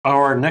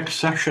our next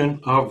session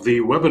of the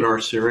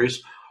webinar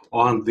series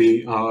on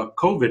the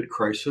COVID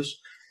crisis.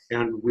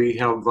 And we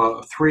have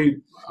three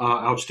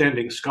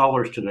outstanding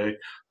scholars today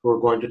who are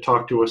going to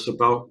talk to us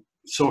about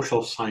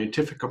social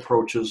scientific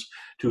approaches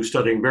to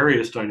studying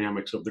various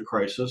dynamics of the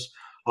crisis.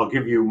 I'll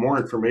give you more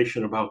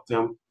information about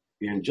them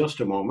in just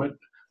a moment.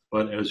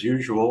 But as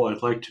usual,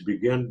 I'd like to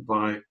begin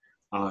by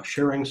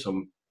sharing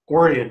some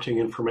orienting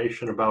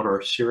information about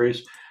our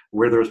series,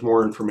 where there's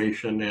more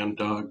information,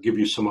 and give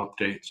you some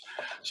updates.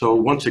 So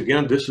once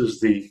again, this is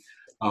the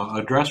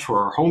address for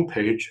our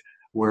homepage,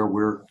 where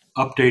we're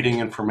updating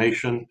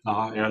information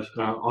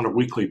on a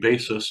weekly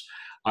basis.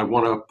 I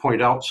want to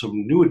point out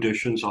some new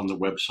additions on the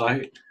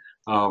website.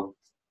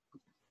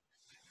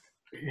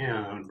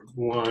 And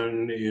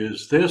one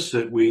is this,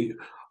 that we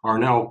are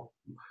now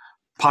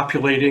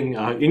populating,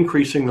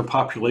 increasing the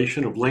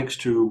population of links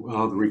to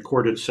the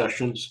recorded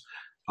sessions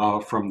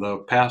from the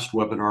past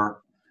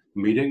webinar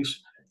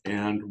meetings.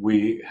 And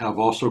we have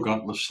also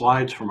gotten the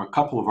slides from a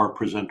couple of our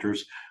presenters.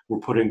 We're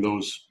putting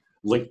those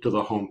linked to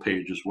the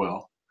homepage as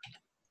well.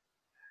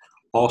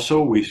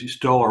 Also, we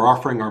still are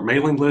offering our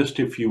mailing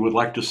list if you would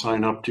like to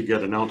sign up to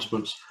get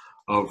announcements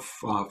of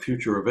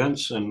future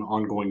events and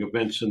ongoing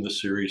events in the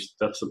series.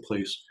 That's the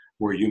place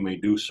where you may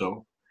do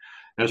so.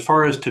 As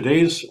far as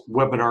today's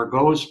webinar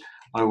goes,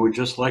 I would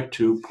just like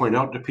to point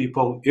out to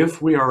people, if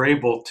we are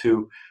able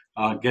to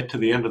get to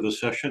the end of the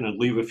session and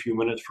leave a few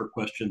minutes for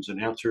questions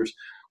and answers,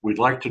 we'd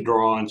like to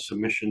draw on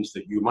submissions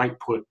that you might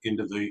put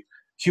into the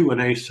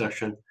Q&A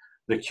session,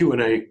 the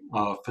Q&A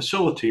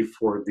facility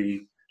for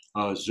the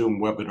Zoom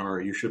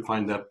webinar. You should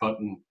find that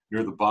button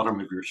near the bottom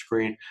of your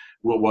screen.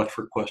 We'll watch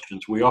for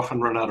questions. We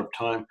often run out of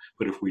time,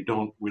 but if we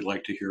don't, we'd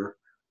like to hear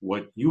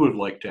what you would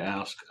like to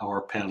ask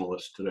our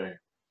panelists today.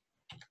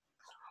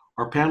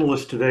 Our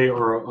panelists today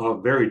are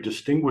a very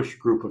distinguished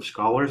group of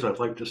scholars. I'd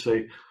like to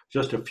say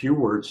just a few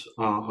words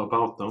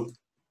about them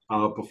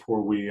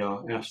before we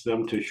ask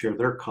them to share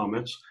their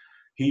comments.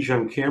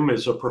 Hee-Jung Kim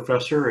is a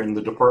professor in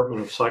the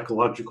Department of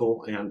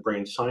Psychological and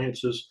Brain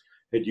Sciences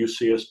at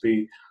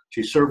UCSB.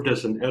 She served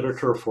as an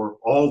editor for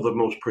all the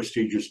most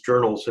prestigious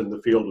journals in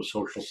the field of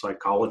social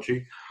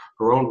psychology.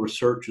 Her own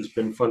research has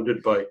been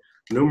funded by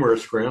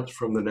numerous grants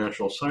from the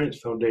National Science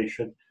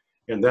Foundation,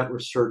 and that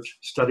research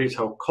studies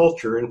how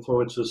culture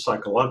influences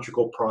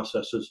psychological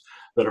processes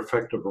that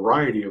affect a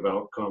variety of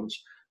outcomes.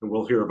 And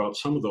we'll hear about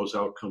some of those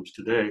outcomes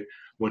today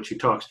when she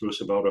talks to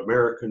us about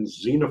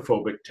Americans'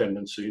 xenophobic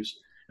tendencies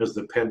as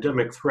the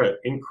pandemic threat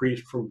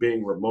increased from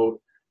being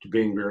remote to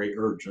being very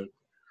urgent.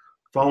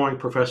 Following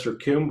Professor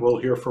Kim, we'll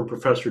hear from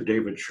Professor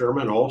David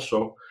Sherman,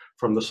 also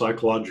from the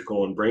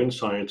Psychological and Brain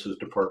Sciences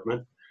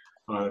Department.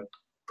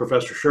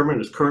 Professor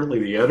Sherman is currently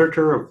the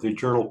editor of the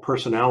journal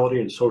Personality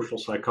and Social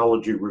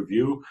Psychology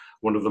Review,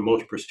 one of the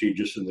most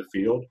prestigious in the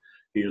field.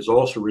 He has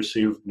also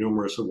received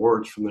numerous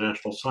awards from the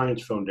National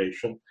Science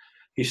Foundation.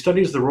 He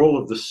studies the role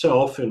of the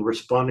self in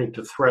responding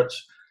to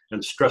threats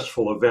and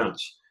stressful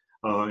events.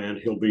 And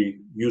he'll be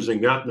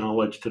using that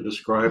knowledge to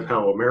describe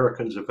how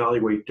Americans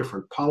evaluate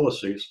different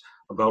policies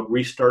about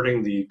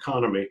restarting the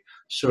economy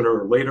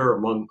sooner or later,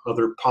 among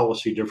other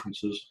policy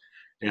differences,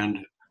 and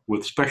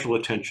with special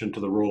attention to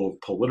the role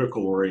of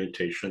political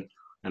orientation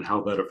and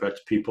how that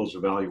affects people's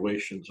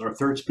evaluations. Our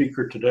third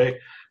speaker today,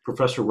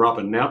 Professor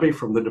Robin Nabbie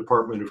from the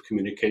Department of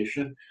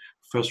Communication.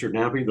 Professor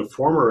Nabbie, the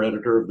former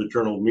editor of the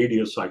journal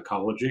Media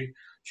Psychology.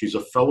 She's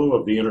a fellow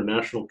of the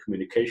International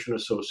Communication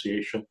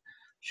Association.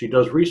 She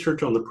does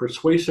research on the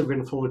persuasive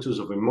influences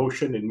of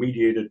emotion in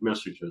mediated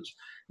messages,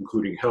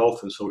 including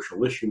health and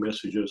social issue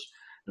messages,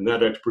 and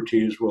that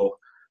expertise will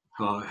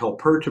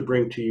help her to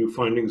bring to you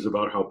findings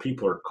about how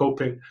people are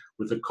coping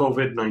with the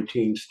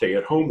COVID-19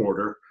 stay-at-home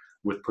order,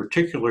 with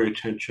particular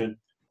attention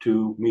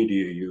to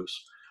media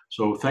use.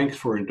 So thanks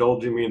for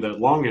indulging me in that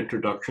long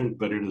introduction,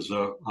 but it is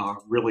a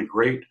really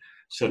great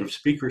set of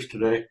speakers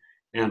today.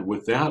 And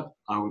with that,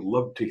 I would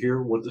love to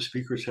hear what the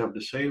speakers have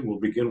to say. We'll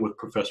begin with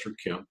Professor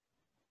Kim.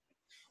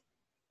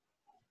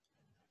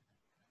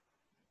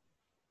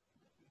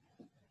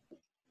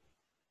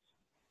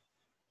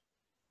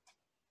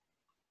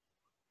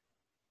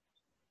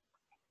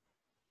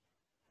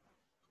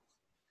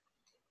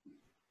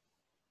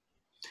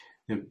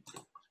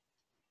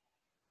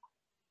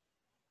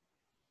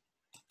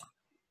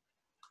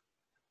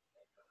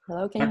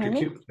 Hello, can you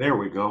hear me? There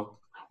we go.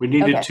 We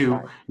needed to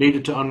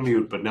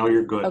unmute, but now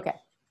you're good. Okay,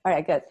 all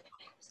right, good.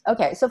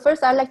 Okay, so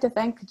first I'd like to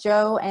thank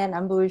Joe and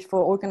Ambush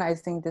for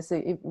organizing this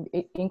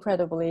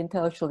incredibly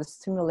intellectually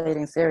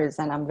stimulating series,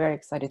 and I'm very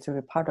excited to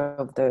be part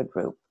of the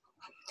group.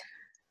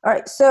 All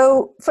right,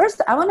 so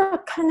first I want to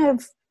kind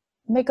of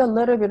make a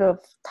little bit of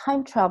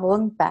time travel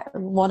and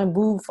want to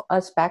move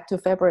us back to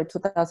February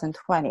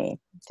 2020,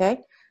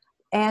 okay?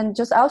 And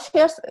just I'll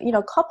share,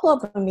 a couple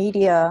of the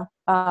media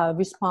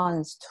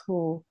response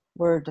to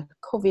word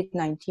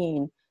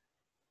COVID-19.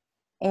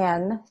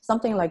 And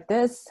something like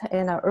this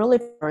in an early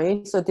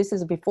February, so this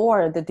is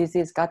before the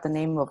disease got the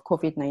name of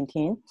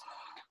COVID-19.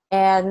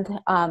 And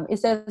it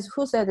says,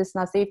 who said it's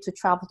not safe to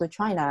travel to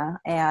China?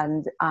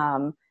 And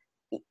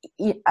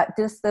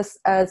this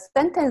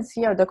sentence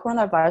here, the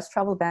coronavirus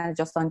travel ban is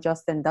just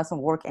unjust and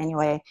doesn't work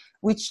anyway,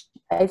 which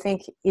I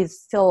think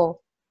is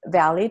still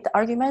valid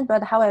argument.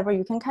 But however,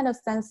 you can kind of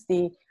sense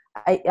the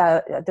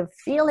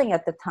feeling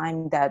at the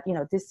time that,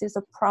 this is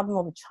a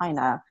problem of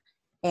China,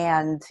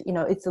 and,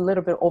 it's a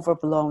little bit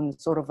overblown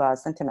sort of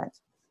sentiment.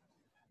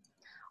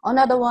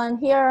 Another one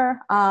here,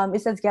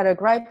 it says, get a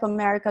gripe,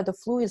 America, the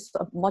flu is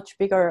a much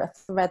bigger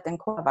threat than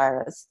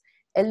coronavirus.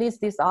 At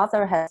least this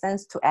author has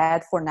sense to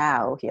add for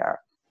now here.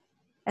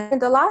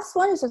 And the last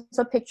one is just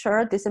a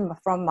picture. This is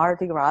from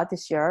Mardi Gras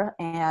this year.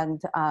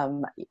 And,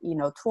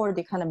 toward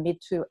the kind of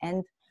mid to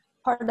end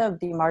part of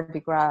the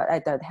Mardi Gras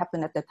that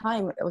happened at the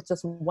time, it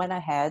just went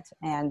ahead,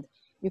 and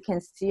you can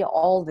see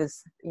all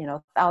this,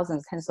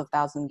 thousands, tens of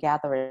thousands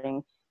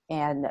gathering,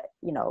 and,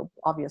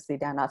 obviously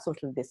they're not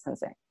social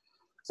distancing.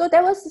 So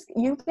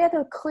you get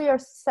a clear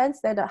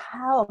sense that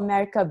how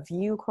America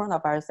view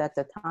coronavirus at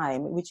the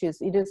time, which is,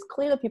 it is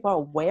clear that people are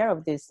aware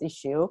of this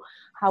issue.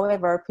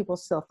 However, people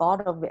still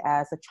thought of it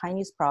as a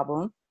Chinese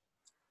problem,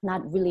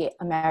 not really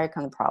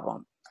American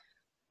problem.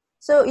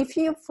 So if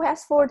you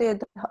fast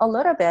forwarded a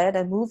little bit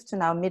and move to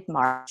now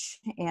mid-March,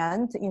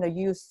 and,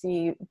 you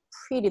see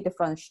pretty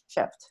different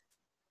shift.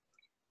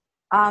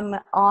 On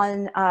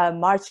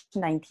March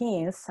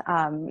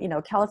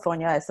 19th,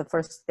 California is the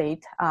first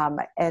state,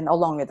 and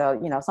along with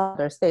some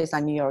other states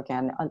like New York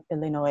and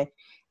Illinois,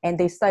 and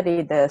they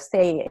studied the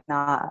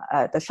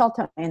the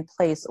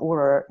shelter-in-place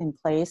order in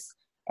place,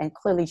 and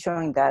clearly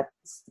showing that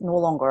it's no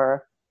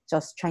longer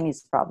just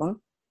Chinese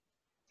problem.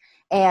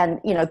 And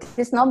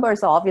these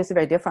numbers are obviously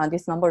very different.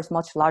 This number is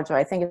much larger.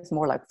 I think it's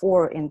more like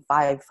 4 in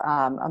 5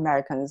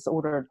 Americans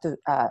ordered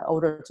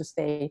to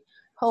stay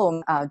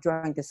home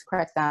during this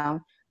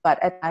crackdown. But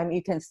at the time,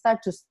 you can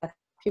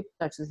people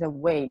start to say,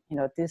 wait,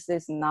 this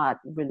is not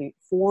really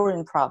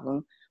foreign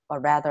problem,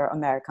 but rather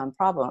American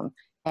problem.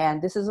 And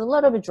this is a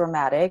little bit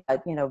dramatic.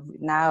 But,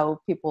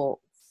 now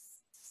people,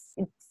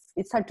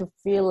 it's hard to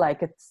feel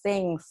like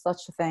saying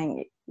such a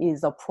thing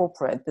is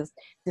appropriate.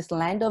 This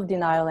land of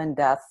denial and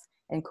death,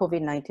 and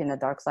COVID-19, the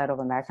dark side of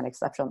American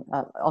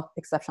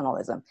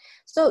exceptionalism.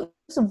 So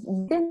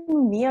within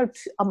near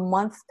a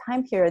month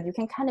time period, you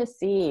can kind of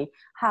see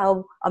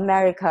how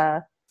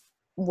America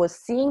was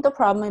seeing the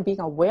problem and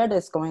being aware that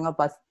it's going on,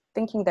 but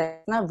thinking that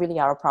it's not really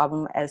our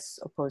problem, as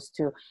opposed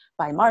to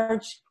by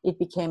March, it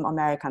became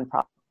American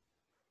problem.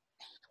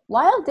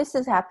 While this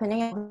is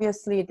happening,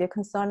 obviously the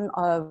concern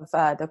of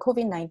the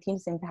COVID-19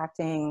 is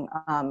impacting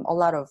a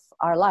lot of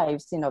our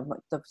lives,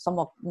 some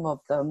of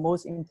the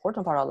most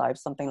important part of our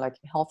lives, something like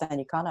health and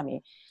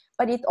economy,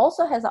 but it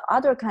also has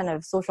other kind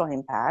of social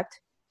impact.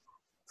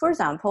 For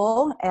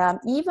example,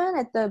 even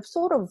at the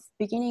sort of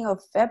beginning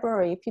of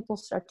February, people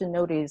start to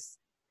notice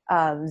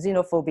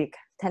xenophobic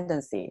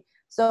tendency.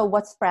 So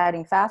what's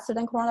spreading faster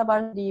than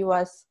coronavirus in the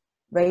US?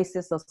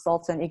 Racist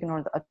assaults and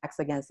ignorant attacks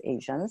against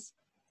Asians.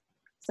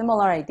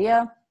 Similar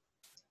idea,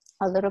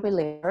 a little bit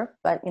later,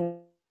 but in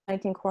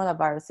 19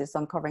 coronavirus is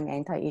uncovering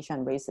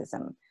anti-Asian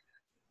racism.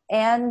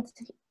 And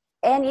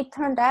it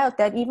turned out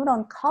that even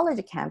on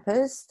college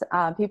campus,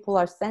 people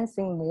are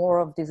sensing more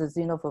of this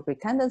xenophobic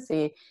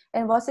tendency.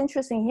 And what's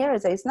interesting here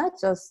is that it's not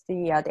just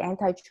the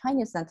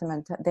anti-Chinese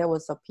sentiment that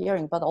was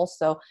appearing, but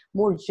also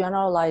more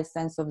generalized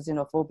sense of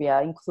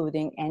xenophobia,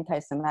 including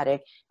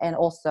anti-Semitic and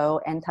also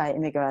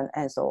anti-immigrant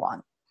and so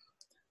on.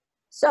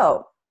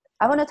 So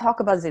I want to talk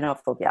about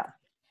xenophobia.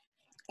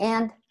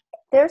 And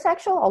there's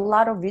actually a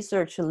lot of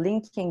research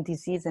linking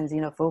disease and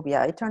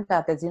xenophobia. It turns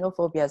out that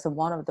xenophobia is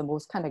one of the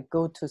most kind of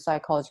go-to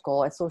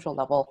psychological and social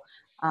level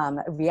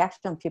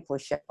reaction people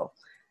show.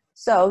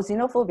 So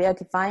xenophobia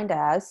defined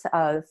as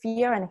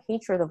fear and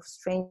hatred of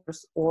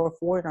strangers or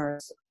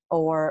foreigners,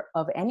 or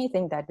of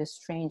anything that is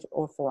strange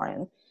or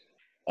foreign.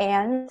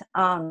 And,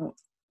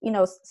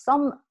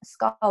 some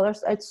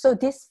scholars, so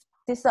this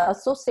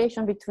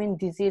association between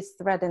disease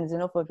threat and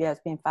xenophobia has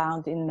been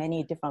found in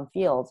many different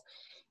fields.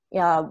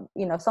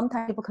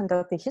 Sometimes people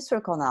conduct a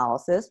historical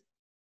analysis,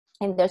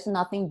 and there's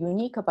nothing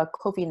unique about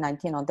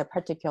COVID-19 on the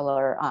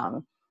particular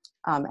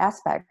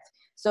aspect.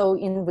 So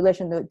in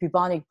relation to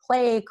bubonic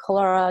plague,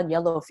 cholera,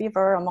 yellow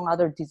fever, among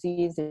other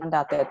diseases, it turned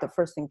out that the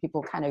first thing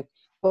people kind of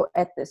go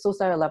at the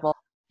societal level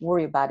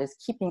worry about is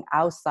keeping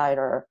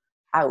outsider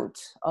out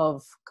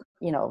of,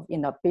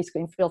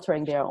 basically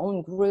infiltrating their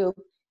own group,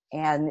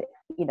 and,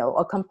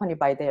 accompanied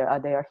by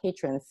their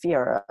hatred and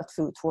fear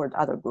toward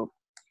other groups.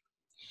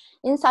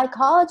 In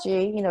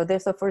psychology,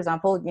 there's for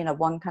example,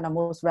 one kind of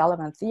most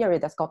relevant theory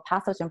that's called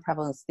pathogen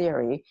prevalence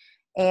theory.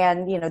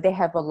 And, they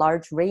have a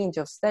large range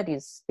of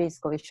studies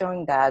basically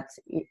showing that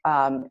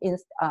in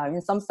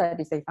some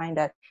studies, they find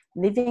that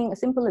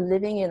simply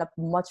living in a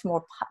much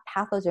more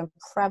pathogen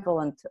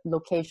prevalent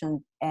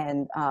location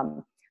and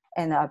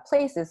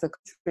places,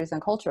 countries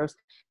and cultures,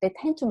 they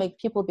tend to make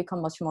people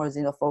become much more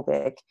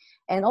xenophobic.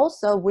 And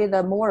also with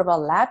a more of a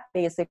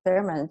lab-based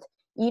experiment,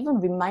 even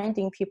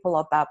reminding people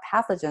about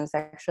pathogens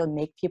actually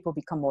make people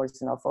become more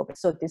xenophobic.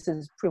 So this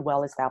is pretty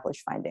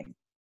well-established finding.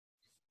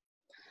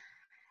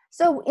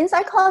 So in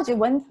psychology,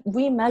 when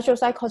we measure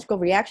psychological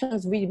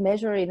reactions, we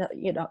measure it,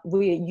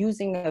 we're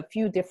using a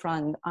few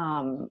different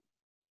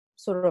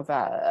sort of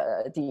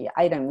the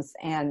items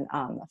and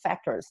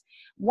factors.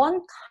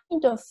 One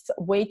kind of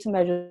way to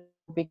measure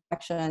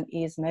reaction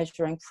is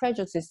measuring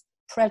prejudice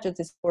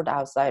toward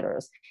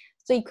outsiders.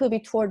 So it could be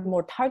toward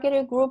more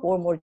targeted group or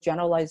more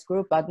generalized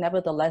group, but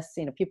nevertheless,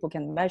 people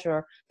can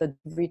measure the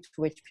degree to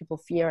which people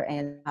fear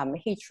and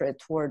hatred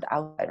toward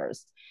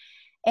outsiders.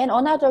 And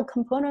another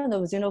component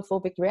of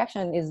xenophobic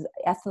reaction is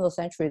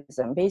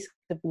ethnocentrism, basically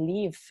the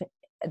belief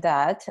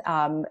that,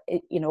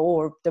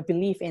 or the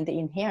belief in the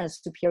inherent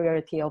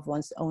superiority of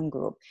one's own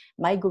group.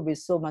 My group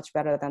is so much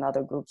better than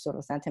other groups sort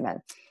of sentiment.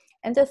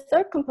 And the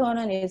third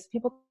component is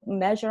people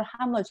measure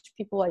how much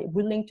people are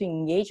willing to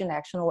engage in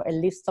action or at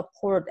least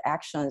support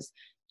actions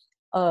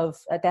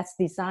that's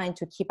designed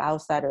to keep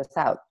outsiders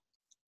out.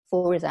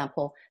 For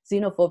example,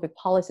 xenophobic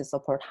policy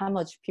support, how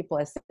much people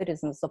as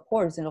citizens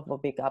support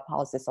xenophobic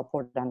policy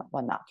support and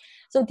whatnot.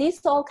 So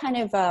these all kind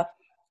of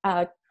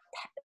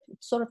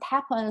sort of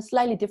tap on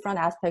slightly different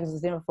aspects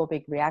of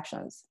xenophobic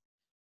reactions.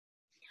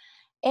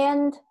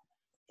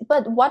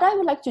 But what I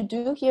would like to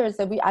do here is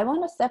that I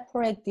want to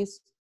separate these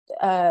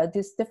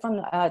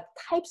different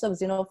types of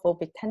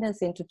xenophobic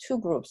tendency into two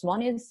groups.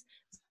 One is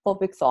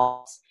xenophobic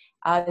thoughts.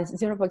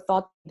 Xenophobic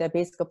thought, the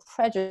basic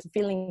prejudice,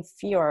 feeling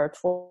fear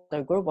toward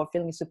the group or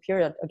feeling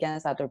superior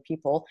against other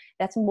people.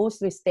 That's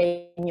mostly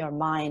stay in your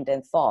mind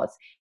and thoughts.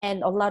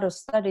 And a lot of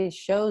studies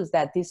shows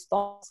that these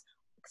thoughts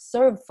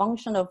serve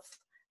function of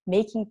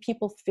making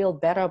people feel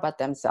better about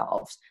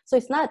themselves. So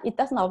it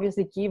doesn't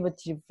obviously give a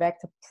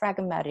direct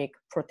pragmatic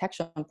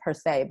protection per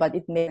se, but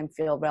it makes them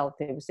feel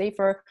relatively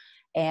safer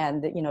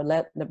and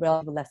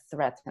relatively less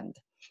threatened.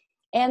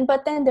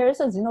 But then there is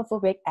a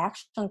xenophobic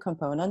action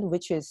component,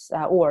 which is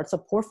or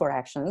support for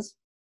actions,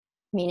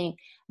 meaning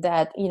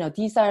that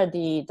these are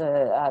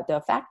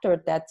the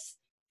factor that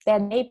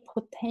may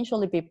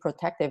potentially be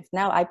protective.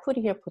 Now I put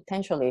here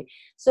potentially,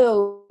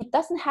 so it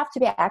doesn't have to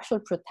be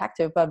actually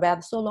protective, but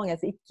rather so long as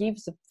it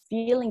gives a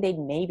feeling they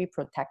may be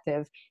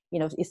protective.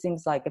 It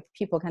seems like if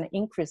people kind of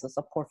increase the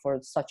support for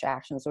such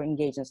actions or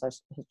engage in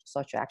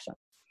such action.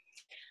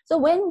 So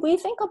when we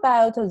think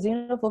about a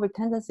xenophobic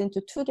tendency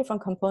into two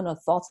different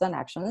components, thoughts and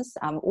actions,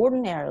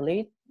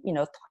 ordinarily,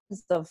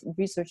 tons of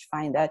research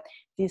find that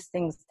these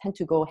things tend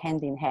to go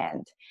hand in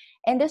hand.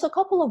 And there's a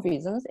couple of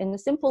reasons. And the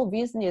simple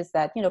reason is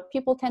that,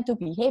 people tend to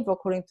behave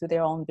according to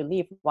their own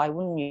belief. Why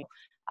wouldn't you?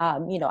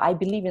 I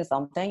believe in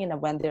something,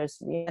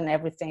 when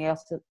everything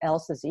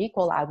else is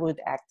equal, I would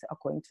act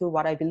according to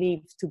what I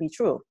believe to be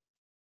true.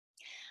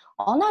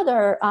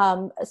 Another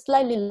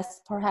slightly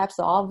less perhaps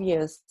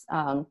obvious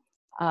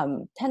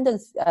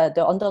tendency,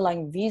 the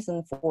underlying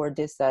reason for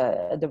this,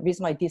 the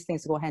reason why these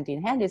things go hand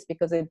in hand is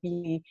because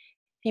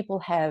people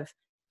have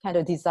kind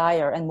of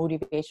desire and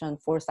motivation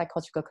for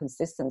psychological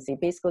consistency.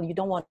 Basically, you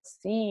don't want to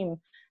seem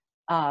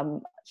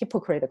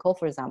hypocritical,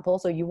 for example,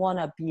 so you want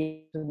to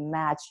be able to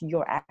match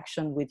your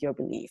action with your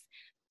belief.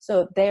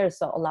 So there's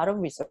a lot of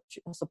research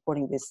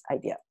supporting this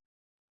idea.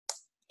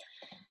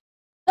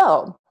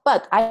 So,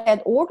 but I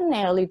said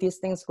ordinarily these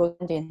things go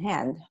hand in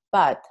hand.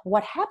 But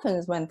what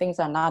happens when things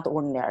are not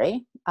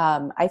ordinary?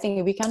 I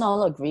think we can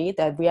all agree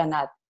that we are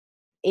not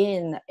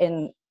in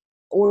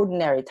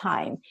ordinary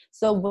time.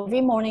 So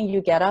every morning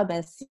you get up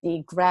and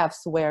see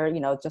graphs where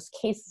just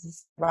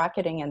cases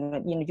rocketing,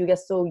 and you get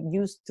so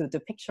used to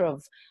the picture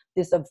of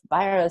this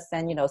virus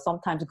and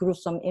sometimes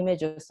gruesome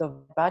images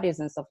of bodies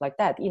and stuff like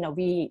that.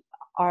 We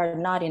are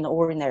not in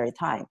ordinary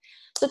time.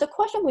 So the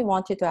question we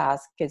wanted to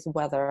ask is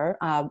whether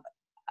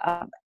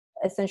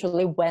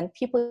essentially when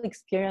people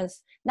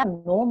experience not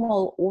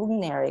normal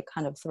ordinary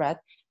kind of threat,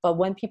 but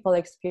when people are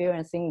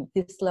experiencing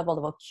this level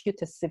of acute,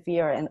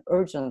 severe, and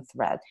urgent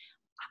threat,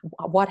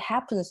 what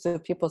happens to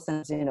people's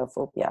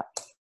xenophobia?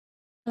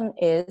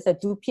 Is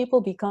that do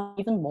people become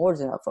even more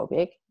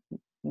xenophobic?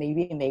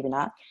 Maybe, maybe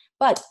not.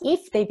 But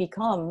if they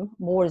become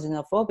more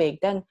xenophobic,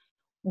 then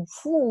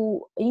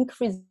who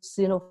increases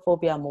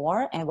xenophobia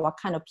more, and what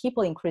kind of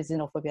people increase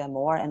xenophobia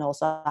more, and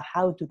also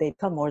how do they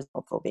become more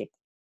xenophobic?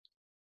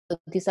 So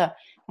these are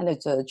kind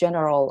of the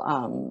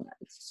general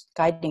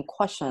guiding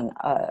question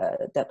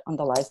that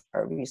underlies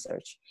our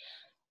research.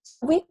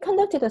 So we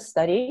conducted a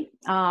study,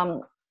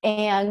 and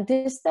in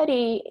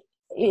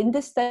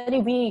this study,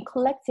 we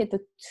collected the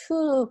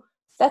two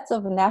sets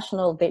of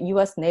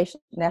U.S.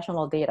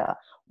 national data.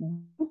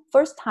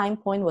 First time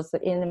point was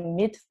in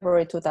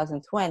mid-February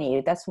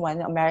 2020. That's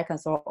when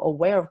Americans were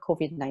aware of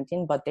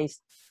COVID-19, but they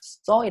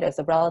saw it as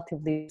a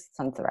relatively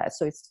distant threat.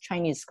 So it's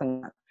Chinese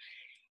concern.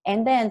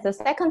 And then the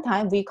second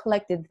time we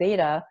collected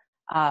data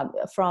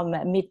from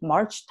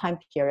mid-March time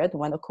period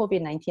when the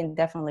COVID-19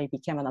 definitely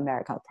became an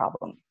American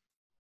problem.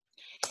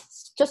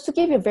 Just to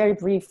give you a very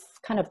brief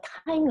kind of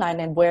timeline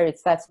and where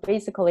it's at,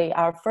 basically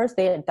our first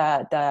data,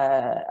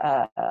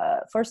 the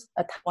first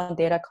Taiwan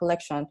data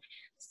collection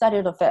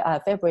started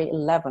on February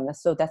 11th.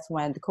 So that's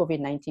when the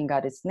COVID-19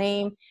 got its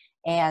name.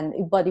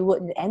 But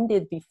it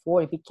ended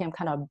before it became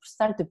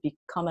started to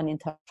become an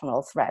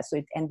international threat. So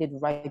it ended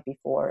right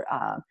before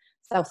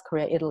South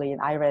Korea, Italy,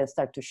 and Iran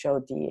start to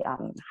show the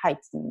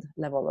heightened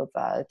level of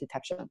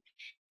detection.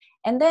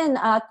 And then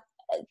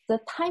the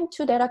time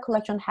to data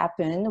collection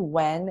happened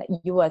when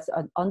U.S.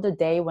 On the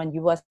day when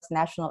U.S.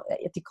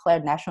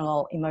 declared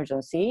national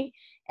emergency,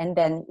 and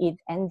then it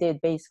ended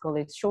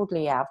basically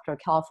shortly after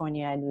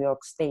California and New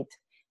York State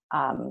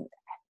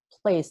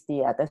placed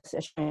the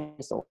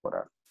shelter-in-place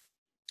order.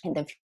 And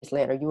then a few years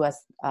later,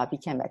 U.S.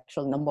 became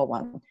actually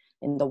 #1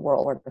 in the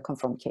world for the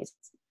confirmed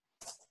cases.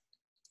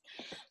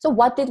 So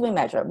what did we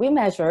measure? We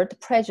measured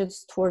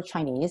prejudice toward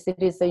Chinese.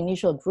 It is the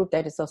initial group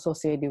that is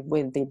associated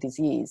with the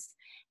disease.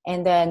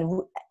 And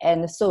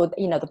so,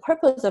 the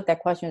purpose of that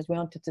question is we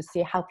wanted to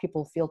see how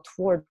people feel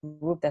toward a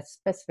group that's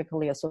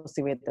specifically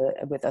associated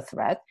with a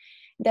threat.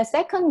 The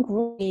second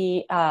group,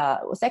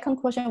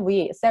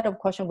 set of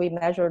question we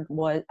measured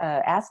was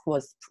asked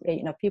was,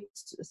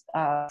 people's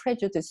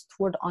prejudice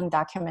toward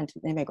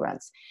undocumented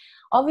immigrants.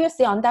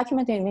 Obviously,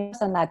 undocumented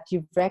immigrants are not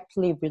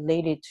directly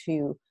related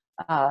to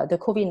the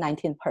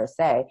COVID-19 per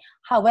se.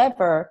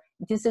 However,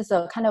 this is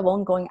a kind of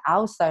ongoing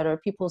outsider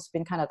people's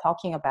been kind of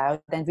talking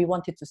about, and we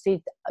wanted to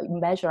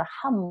measure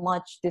how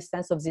much this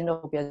sense of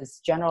xenophobia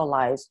is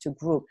generalized to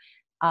group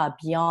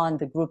beyond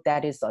the group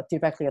that is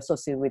directly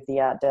associated with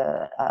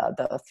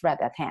the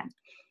threat at hand.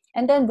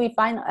 And then we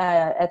find,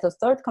 as a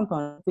third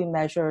component, we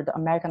measured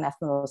American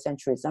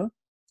ethnocentrism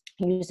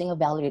using a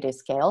validated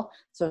scale.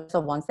 So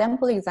one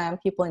sample exam,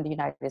 people in the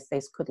United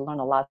States could learn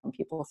a lot from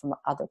people from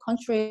other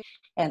countries,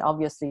 and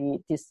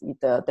obviously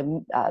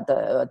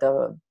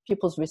the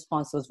people's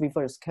response was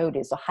reverse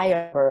coded. So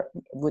higher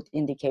would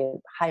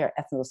indicate higher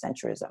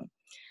ethnocentrism.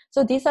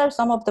 So these are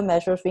some of the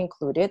measures we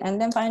included,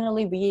 and then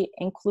finally we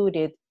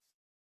included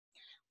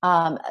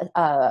kind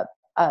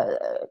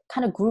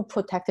of group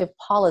protective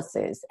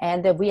policies,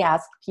 and then we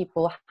asked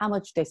people how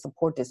much they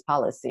support this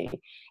policy,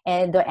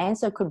 and the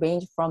answer could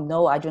range from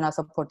no, I do not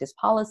support this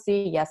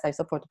policy, yes, I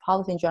support the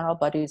policy in general,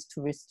 but it is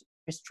too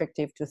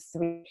restrictive, to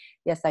 3,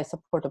 yes, I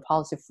support the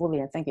policy fully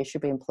and think it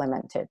should be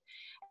implemented.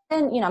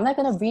 And I'm not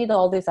going to read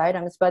all these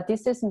items, but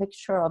this is a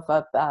mixture of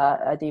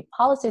the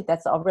policy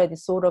that's already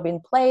sort of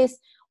in place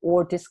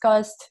or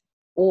discussed,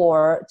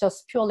 or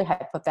just purely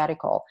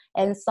hypothetical.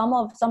 And some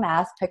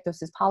aspects of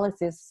these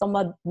policies, some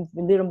are a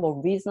little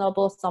more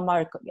reasonable, some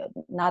are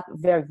not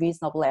very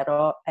reasonable at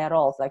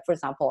all. Like, for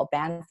example, a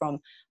ban from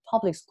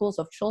public schools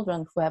of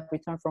children who have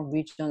returned from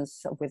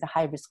regions with a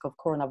high risk of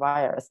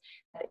coronavirus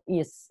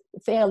is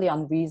fairly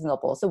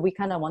unreasonable. So we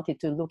kind of wanted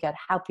to look at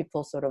how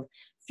people sort of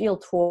feel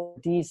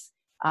toward these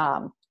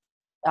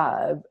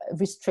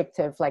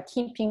restrictive, like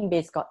keeping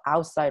basically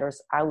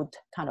outsiders out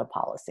kind of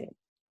policy.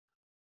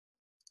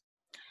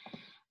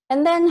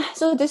 And then,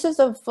 so this is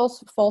a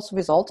false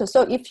result.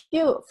 So if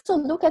you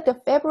look at the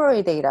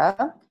February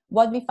data,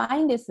 what we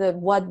find is that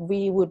what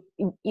we would,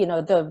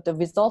 the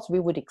results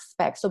we would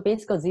expect. So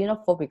basically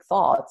xenophobic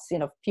thoughts,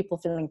 people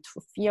feeling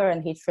fear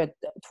and hatred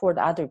toward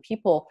other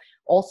people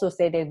also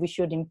say that we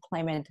should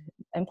implement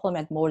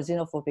more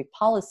xenophobic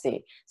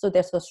policy. So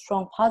there's a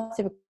strong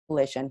positive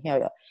relation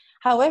here.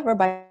 However,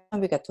 by the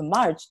time we get to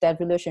March, that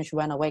relationship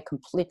went away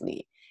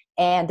completely.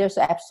 And there's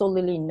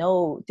absolutely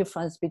no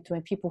difference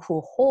between people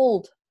who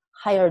hold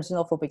higher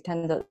xenophobic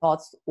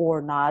thoughts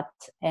or not,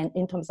 and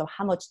in terms of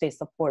how much they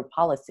support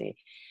policy.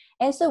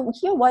 And so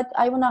here, what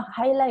I want to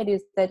highlight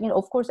is that,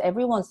 of course,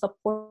 everyone's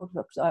support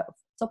for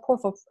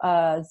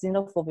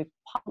xenophobic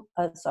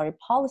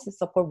policy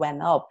support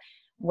went up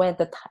when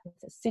the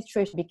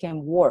situation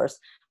became worse.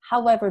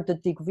 However, the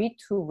degree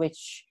to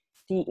which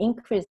the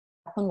increase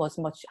happened was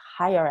much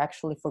higher,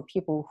 actually, for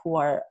people who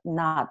are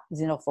not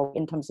xenophobic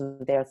in terms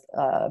of their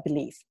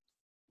belief.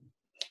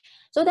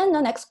 So then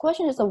the next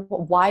question is,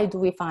 why do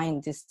we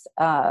find this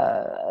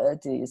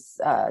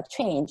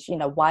change?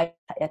 Why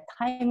at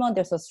Taiwan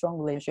there's a strong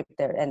relationship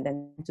there, and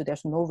then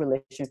there's no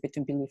relationship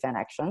between belief and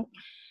action?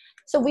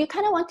 So we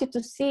kind of wanted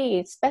to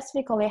see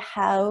specifically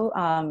how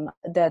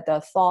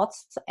the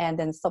thoughts and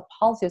then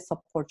policy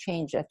support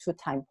change at 2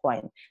 time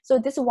point. So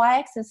this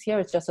y-axis here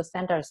is just a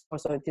standard score,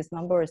 so this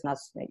number is not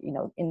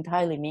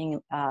entirely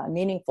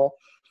meaningful.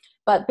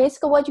 But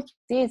basically what you can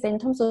see is in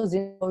terms of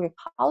xenophobic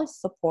policy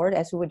support,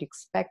 as you would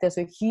expect, there's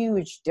a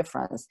huge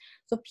difference.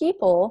 So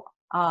people,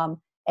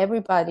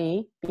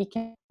 everybody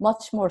became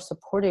much more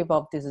supportive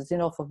of this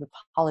xenophobic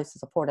policy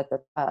support at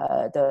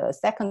the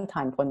second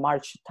time point,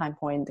 March time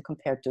point,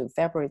 compared to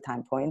February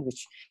time point,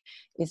 which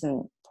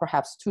isn't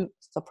perhaps too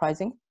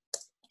surprising.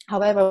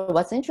 However,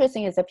 what's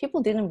interesting is that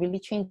people didn't really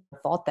change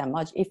their thought that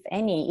much. If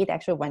any, it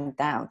actually went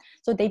down.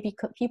 So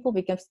people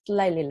became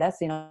slightly less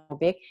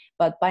xenophobic,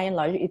 but by and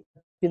large,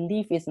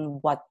 belief isn't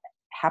what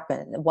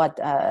happened, what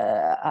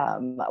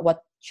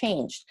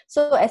changed.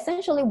 So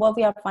essentially what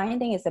we are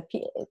finding is that,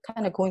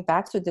 kind of going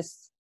back to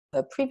this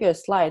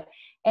previous slide,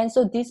 and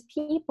so these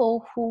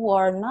people who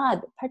are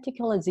not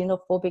particularly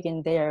xenophobic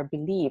in their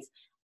belief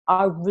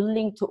are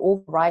willing to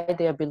override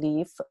their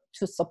belief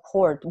to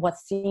support what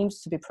seems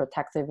to be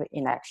protective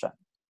in action.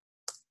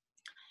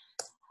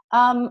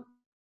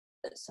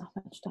 So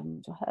how much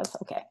time do I have?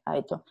 Okay,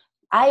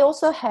 I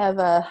also have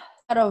a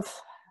set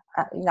of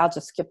I'll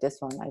just skip this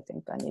one. I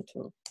think I need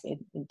to,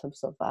 in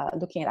terms of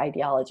looking at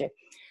ideology.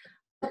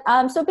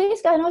 So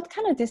basically, I know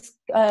kind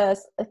of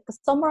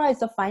summarize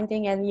the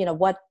finding and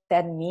what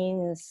that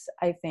means.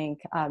 I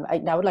think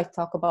I would like to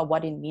talk about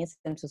what it means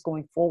in terms of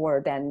going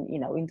forward, and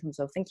in terms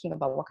of thinking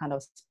about what kind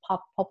of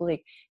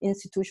public,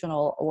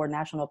 institutional, or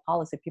national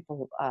policy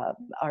people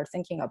are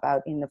thinking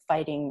about in the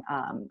fighting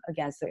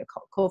against the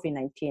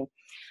COVID-19.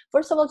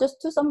 First of all,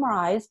 just to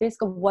summarize,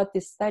 basically what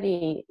this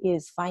study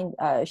is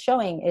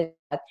showing is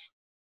that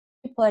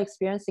people are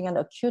experiencing an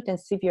acute and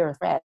severe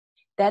threat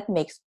that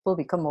makes people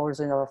become more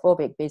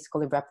xenophobic,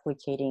 basically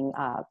replicating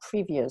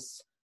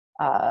previous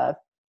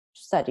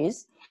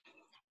studies.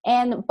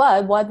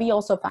 But what we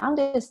also found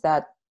is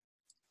that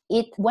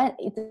it's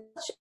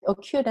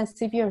acute and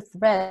severe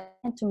threat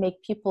to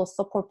make people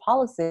support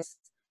policies,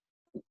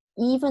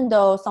 even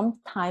though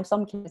sometimes,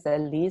 some cases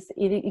at least,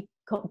 it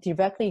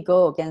directly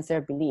go against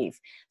their belief.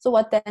 So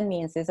what that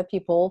means is that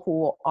people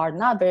who are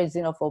not very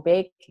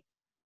xenophobic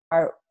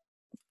are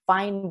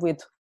fine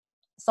with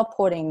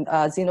supporting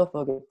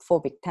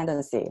xenophobic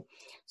tendency.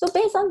 So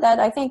based on that,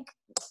 I think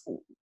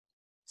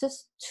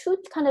just two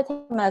kind of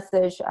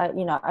message I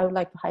would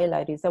like to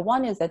highlight is that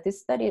one is that this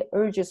study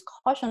urges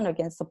caution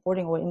against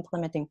supporting or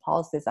implementing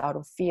policies out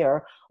of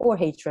fear or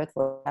hatred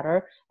for that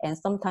matter, and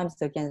sometimes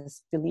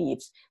against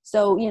beliefs.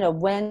 So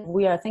when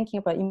we are thinking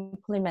about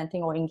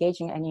implementing or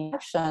engaging any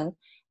action,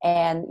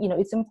 and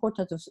it's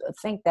important to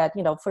think that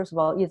first of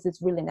all, is it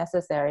really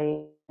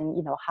necessary,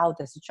 and how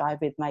does it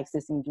jive with my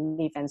existing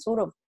belief, and sort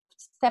of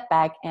step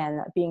back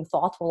and being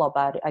thoughtful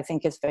about it, I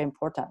think is very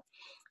important.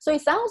 So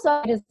it sounds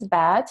like it's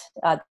bad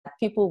that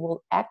people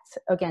will act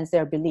against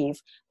their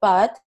belief,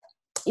 but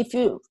if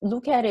you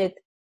look at it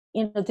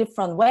in a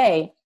different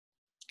way,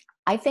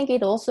 I think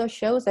it also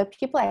shows that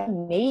people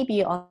may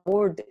be on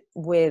board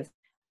with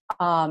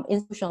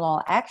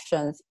institutional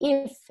actions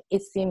if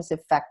it seems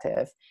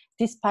effective,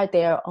 despite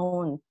their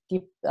own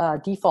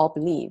default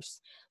beliefs.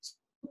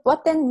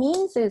 What that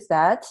means is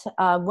that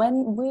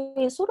when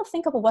we sort of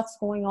think about what's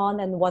going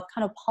on and what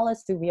kind of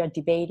policy we are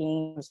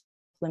debating,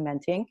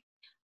 implementing,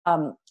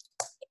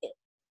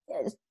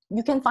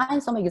 you can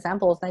find some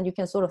examples, and you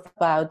can sort of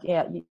about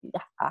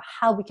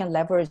how we can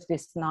leverage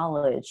this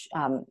knowledge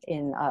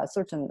in a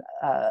certain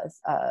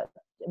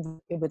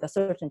with a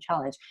certain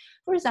challenge.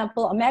 For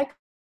example, America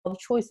of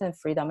choice and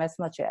freedom as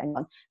much as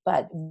anyone,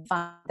 but we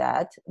find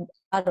that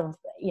out of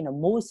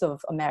most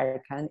of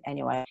Americans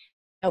anyway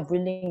are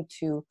willing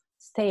to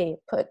stay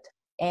put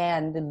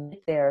and live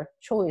their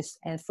choice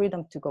and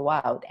freedom to go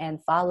out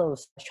and follow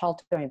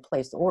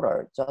shelter-in-place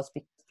order, just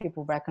because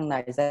people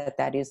recognize that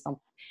that is something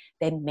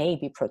that may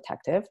be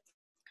protective.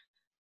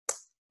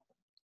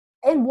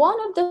 And one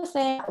of the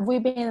things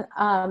we've been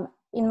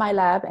in my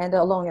lab and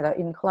along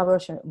in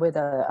collaboration with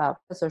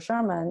Professor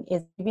Sherman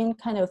is been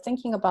kind of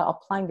thinking about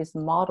applying this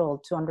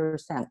model to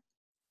understand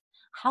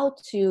how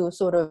to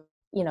sort of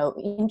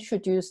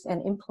introduce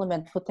and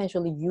implement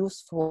potentially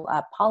useful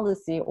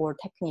policy or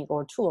technique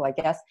or tool, I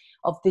guess,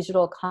 of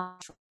digital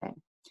contracting.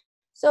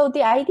 So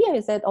the idea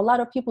is that a lot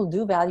of people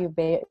do value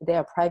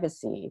their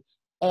privacy,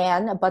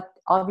 but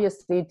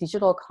obviously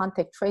digital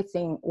contact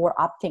tracing or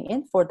opting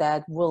in for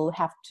that will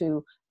have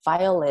to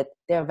violate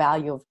their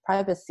value of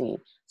privacy.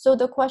 So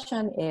the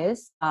question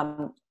is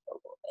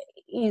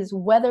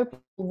whether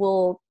people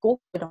will go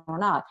for it or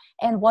not.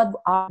 And what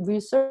our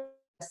research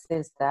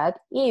is that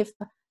if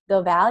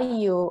the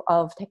value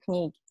of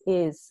technique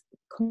is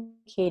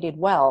communicated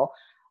well,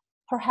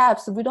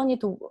 perhaps we don't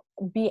need to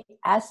be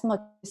as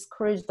much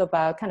discouraged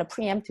about kind of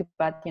preemptive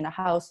about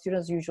how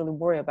students usually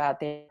worry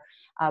about their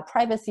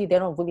privacy. They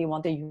don't really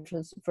want the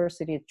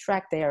university to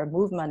track their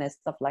movement and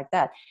stuff like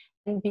that.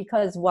 And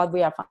because what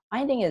we are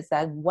finding is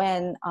that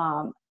when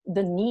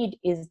the need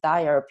is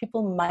dire,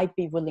 people might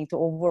be willing to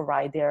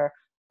override their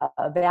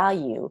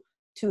value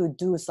to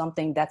do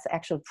something that's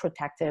actually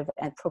protective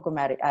and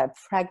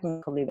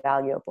pragmatically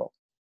valuable.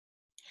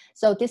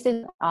 So this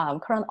is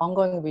current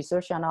ongoing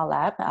research in our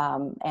lab,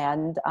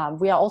 and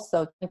we are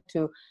also trying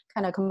to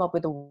kind of come up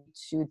with a way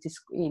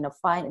to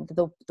find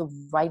the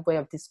right way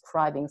of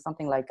describing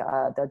something like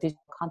the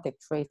digital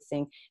contact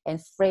tracing and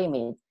frame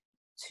it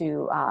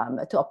to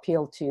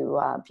appeal to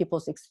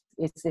people's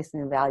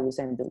existing values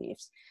and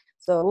beliefs.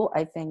 So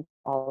I think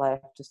all I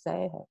have to say,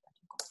 I don't go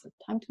for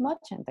time too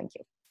much, and thank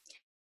you.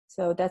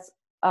 So that's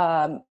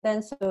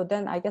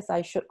then I guess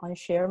I should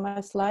unshare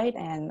my slide,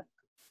 and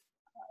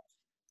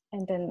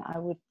then I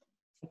would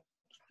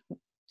like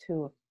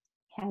to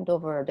hand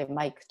over the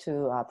mic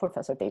to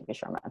Professor David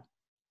Sherman.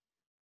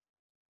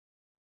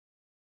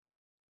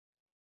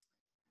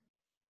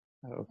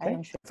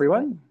 Okay,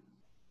 everyone.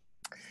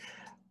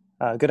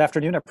 Good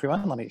afternoon,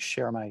 everyone. Let me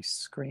share my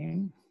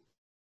screen.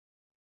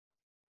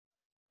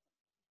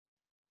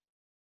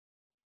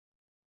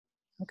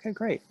 Okay,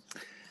 great.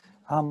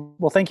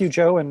 Well, thank you,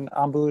 Joe and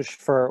Ambuj,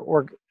 for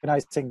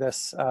organizing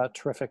this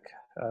terrific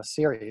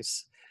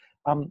series.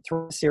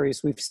 Through the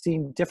series, we've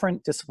seen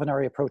different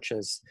disciplinary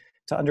approaches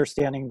to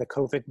understanding the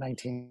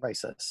COVID-19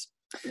 crisis,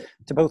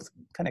 to both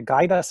kind of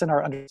guide us in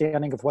our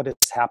understanding of what has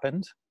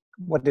happened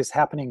what is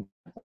happening,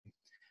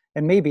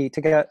 and maybe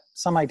to get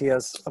some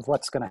ideas of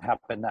what's going to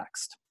happen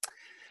next.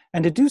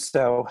 And to do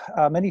so,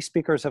 many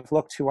speakers have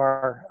looked to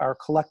our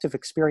collective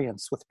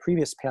experience with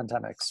previous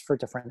pandemics for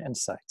different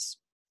insights.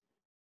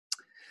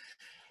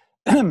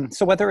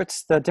 So whether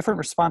it's the different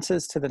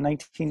responses to the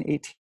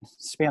 1918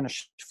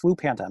 Spanish flu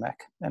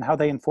pandemic and how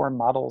they inform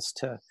models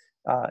to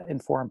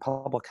inform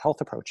public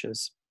health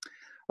approaches,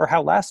 or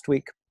how last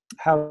week,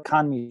 how the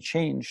economy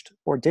changed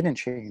or didn't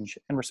change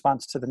in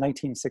response to the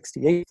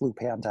 1968 flu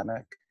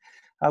pandemic,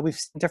 we've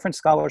seen different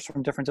scholars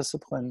from different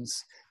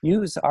disciplines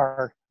use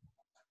our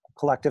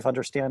collective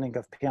understanding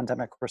of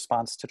pandemic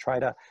response to try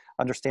to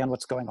understand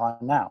what's going on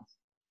now.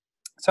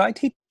 So I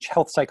teach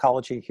health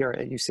psychology here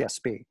at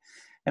UCSB,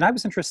 and I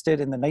was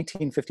interested in the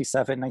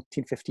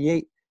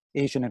 1957-1958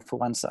 Asian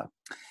influenza.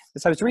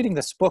 As I was reading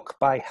this book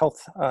by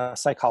health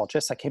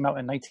psychologists, I came out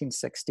in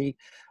 1960,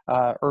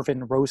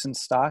 Irvin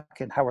Rosenstock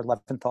and Howard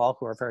Leventhal,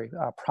 who are very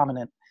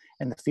prominent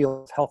in the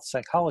field of health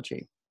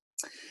psychology.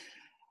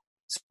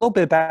 So a little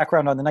bit of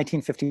background on the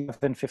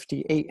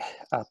 1957-58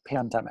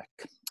 pandemic,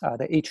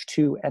 the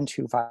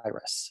H2N2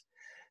 virus.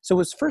 So it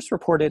was first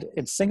reported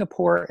in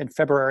Singapore in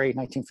February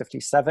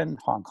 1957,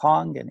 Hong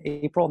Kong in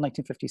April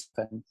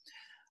 1957,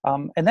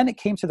 and then it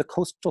came to the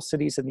coastal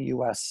cities in the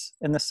US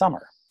in the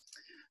summer.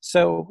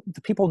 So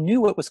the people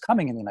knew it was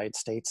coming in the United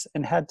States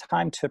and had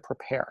time to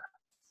prepare.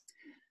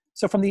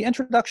 So from the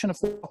introduction of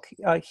the book,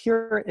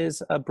 here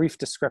is a brief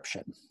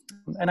description.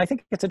 And I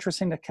think it's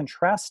interesting to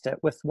contrast it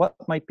with what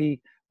might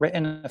be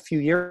written a few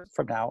years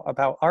from now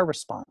about our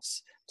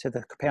response to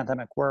the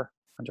pandemic we're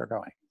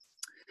undergoing.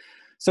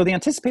 So the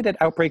anticipated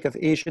outbreak of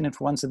Asian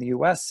influenza in the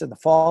US in the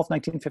fall of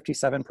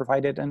 1957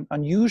 provided an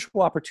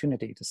unusual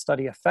opportunity to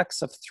study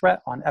effects of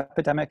threat on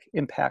epidemic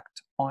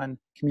impact on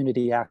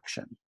community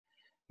action.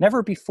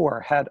 Never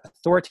before had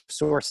authoritative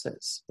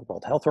sources, the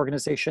World Health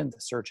Organization, the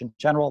Surgeon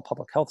General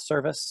Public Health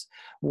Service,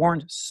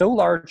 warned so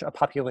large a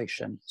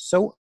population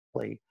so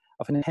early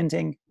of an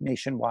impending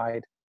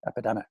nationwide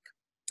epidemic.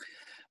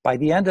 By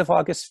the end of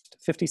August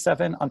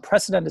 57,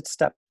 unprecedented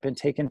steps had been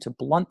taken to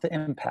blunt the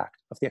impact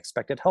of the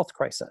expected health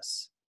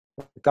crisis.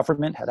 The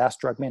government had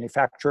asked drug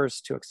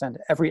manufacturers to extend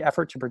every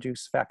effort to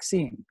produce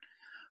vaccine.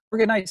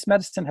 Organized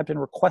medicine had been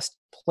requested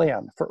a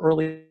plan for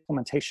early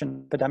implementation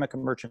of epidemic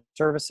emergency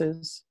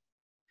services.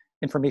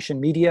 Information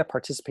media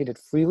participated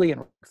freely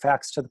in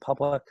facts to the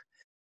public.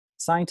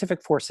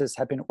 Scientific forces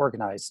had been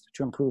organized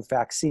to improve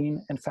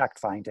vaccine and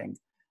fact-finding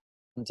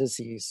and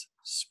disease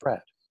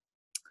spread.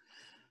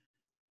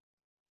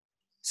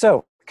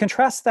 So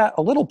contrast that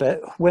a little bit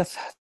with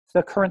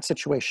the current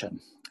situation,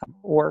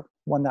 or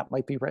one that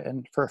might be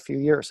written for a few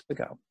years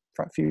ago,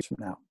 for a few years from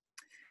now.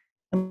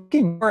 And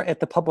looking more at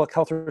the public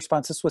health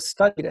response, this was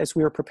studied as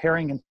we were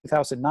preparing in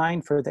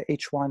 2009 for the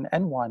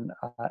H1N1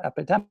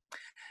 epidemic.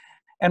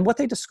 And what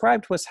they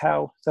described was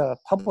how the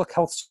Public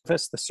Health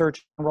Service, the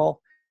Surgeon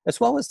General,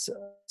 as well as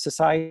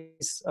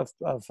societies of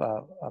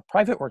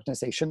private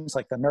organizations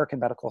like the American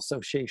Medical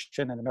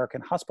Association and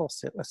American Hospital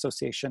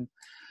Association,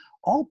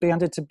 all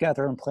banded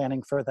together in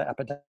planning for the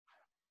epidemic.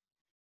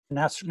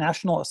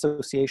 National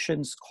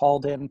associations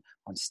called in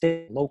on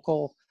state and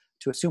local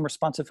to assume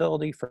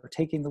responsibility for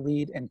taking the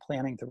lead and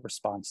planning the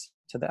response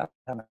to the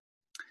epidemic.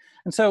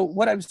 And so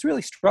what I was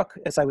really struck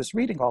as I was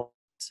reading all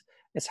this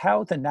is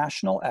how the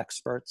national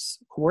experts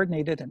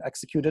coordinated and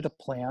executed a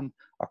plan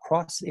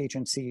across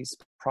agencies,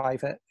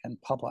 private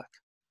and public.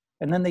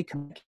 And then they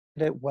communicated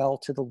it well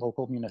to the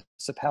local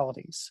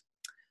municipalities.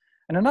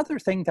 And another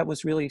thing that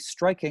was really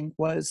striking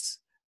was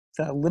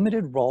the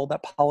limited role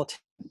that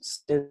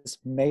politicians,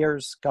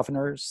 mayors,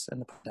 governors, and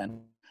the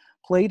president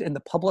played in the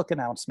public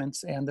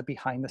announcements and the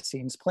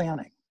behind-the-scenes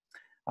planning.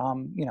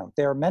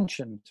 They're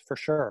mentioned for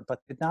sure, but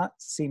did not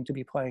seem to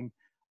be playing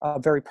a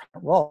very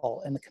prominent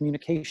role in the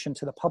communication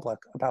to the public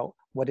about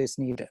what is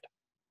needed.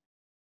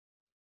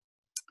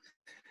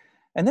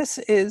 And this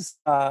is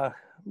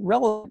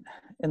relevant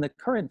in the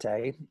current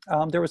day.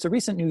 There was a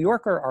recent New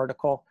Yorker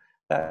article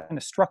that kind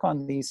of struck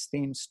on these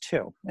themes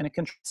too, and it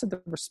contrasted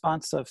the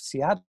response of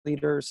Seattle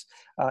leaders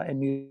in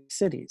new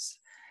cities.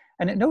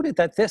 And it noted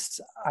that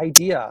this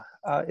idea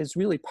is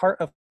really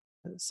part of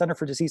the Center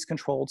for Disease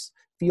Control's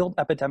field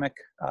epidemic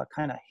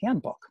kind of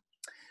handbook.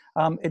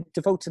 It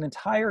devotes an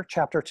entire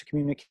chapter to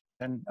communication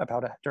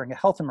about during a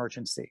health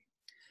emergency.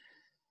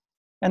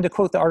 And to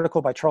quote the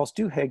article by Charles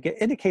Duhigg, it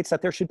indicates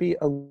that there should be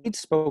a lead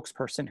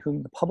spokesperson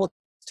whom the public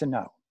needs to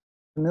know.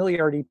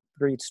 Familiarity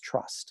breeds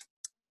trust.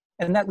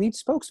 And that lead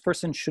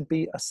spokesperson should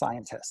be a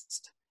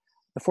scientist.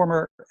 The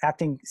former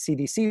acting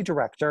CDC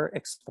director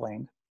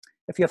explained,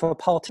 if you have a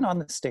politician on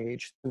the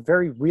stage, the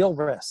very real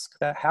risk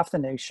that half the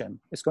nation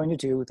is going to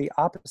do the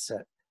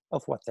opposite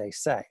of what they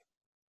say.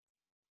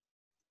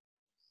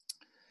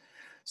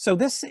 So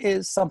this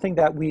is something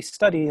that we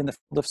study in the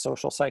field of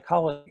social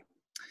psychology.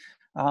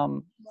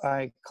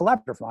 A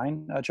collaborator of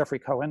mine, Jeffrey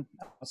Cohen,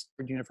 at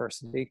Stanford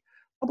University,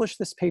 published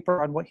this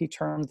paper on what he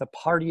termed the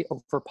party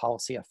over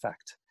policy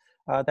effect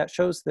that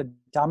shows the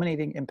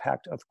dominating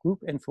impact of group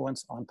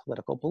influence on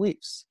political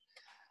beliefs.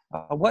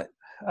 What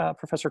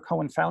Professor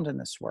Cohen found in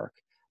this work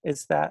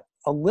is that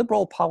a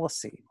liberal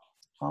policy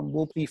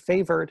will be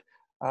favored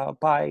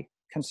by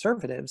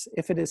conservatives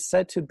if it is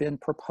said to have been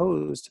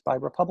proposed by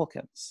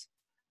Republicans.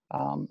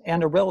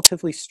 And a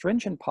relatively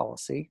stringent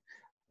policy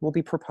will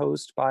be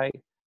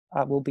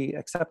will be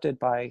accepted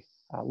by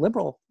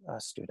liberal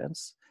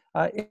students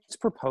if it's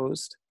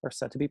proposed or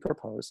said to be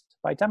proposed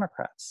by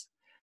Democrats.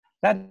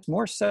 That is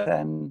more so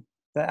than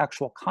the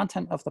actual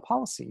content of the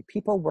policy.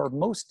 People were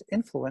most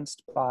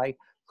influenced by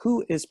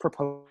who is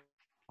proposing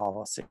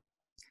policy.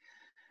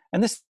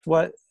 And this is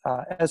what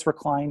Ezra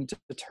Klein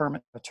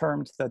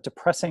termed the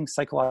depressing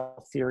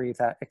psychological theory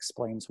that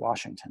explains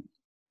Washington: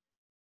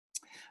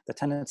 the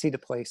tendency to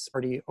place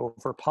party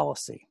over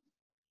policy.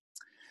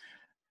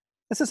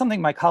 This is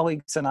something my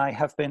colleagues and I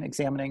have been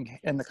examining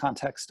in the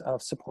context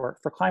of support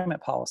for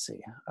climate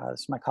policy.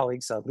 This is my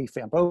colleagues Leif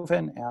Van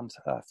Boven and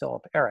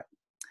Philip Arrett.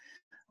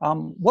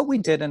 What we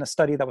did in a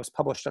study that was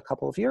published a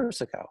couple of years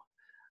ago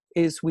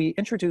is we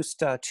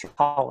introduced two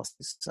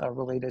policies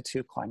related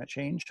to climate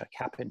change: a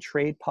cap and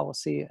trade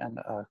policy and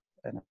a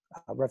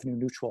revenue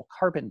neutral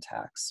carbon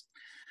tax.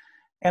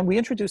 And we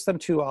introduced them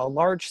to a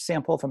large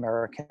sample of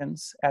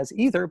Americans as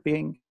either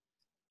being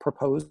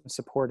proposed and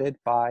supported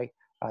by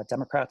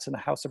Democrats in the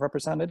House of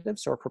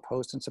Representatives or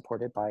proposed and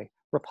supported by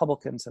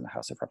Republicans in the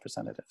House of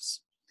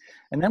Representatives.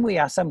 And then we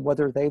asked them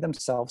whether they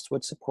themselves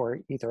would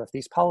support either of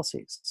these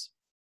policies.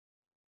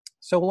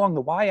 So along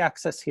the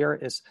y-axis here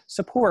is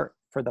support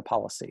for the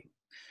policy.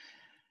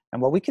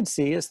 And what we can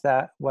see is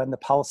that when the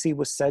policy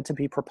was said to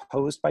be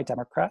proposed by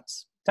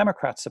Democrats,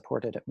 Democrats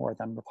supported it more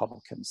than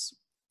Republicans.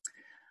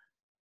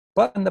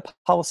 But when the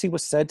policy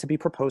was said to be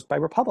proposed by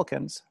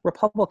Republicans,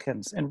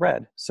 Republicans in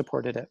red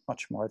supported it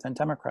much more than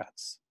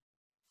Democrats.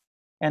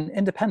 And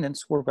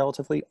independents were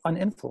relatively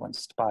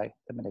uninfluenced by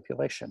the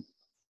manipulation.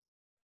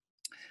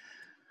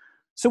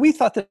 So we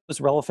thought that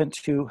was relevant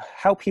to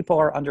how people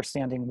are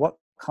understanding what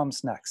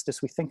comes next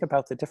as we think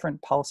about the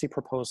different policy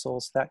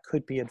proposals that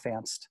could be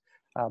advanced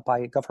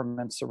by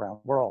governments around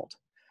the world.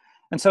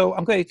 And so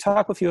I'm going to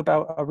talk with you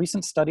about a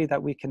recent study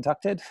that we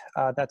conducted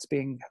that's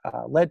being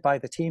led by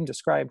the team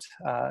described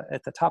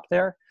at the top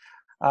there,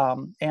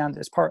 and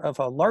as part of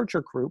a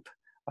larger group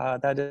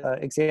that is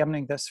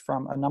examining this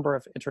from a number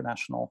of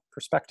international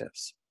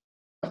perspectives.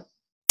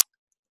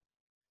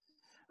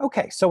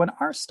 Okay, so in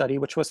our study,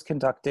 which was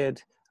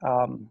conducted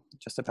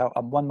just about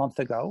 1 month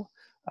ago,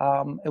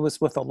 it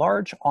was with a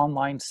large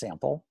online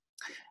sample,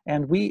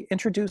 and we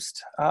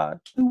introduced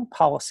two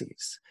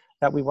policies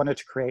that we wanted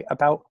to create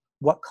about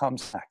what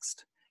comes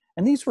next.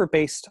 And these were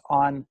based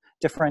on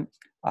different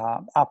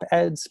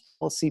op-eds,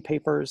 policy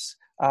papers,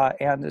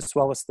 and as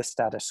well as the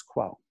status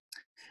quo.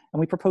 And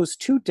we proposed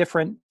two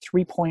different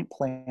 3-point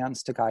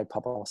plans to guide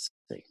public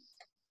policy.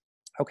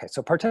 Okay,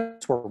 so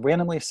participants were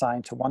randomly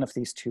assigned to one of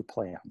these two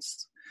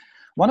plans.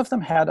 One of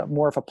them had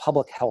more of a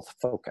public health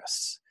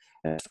focus.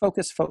 And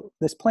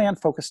this plan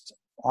focused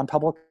on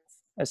public health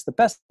as the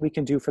best we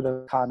can do for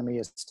the economy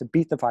is to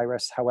beat the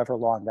virus, however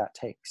long that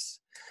takes.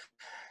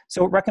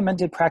 So it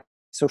recommended practicing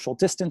social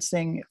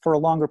distancing for a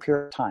longer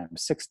period of time,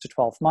 6 to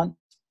 12 months,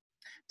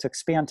 to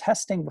expand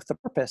testing with the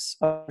purpose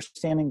of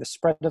understanding the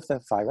spread of the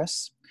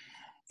virus.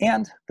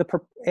 And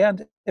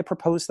it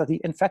proposed that the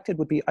infected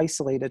would be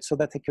isolated so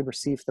that they could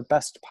receive the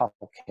best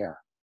possible care.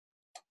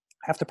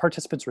 Half the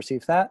participants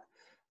received that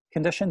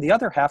condition. The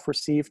other half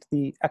received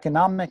the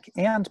economic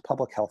and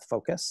public health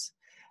focus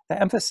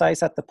that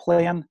emphasized that the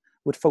plan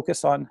would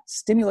focus on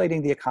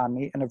stimulating the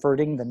economy and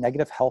averting the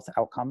negative health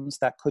outcomes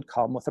that could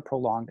come with a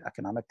prolonged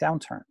economic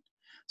downturn.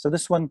 So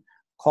this one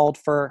called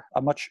for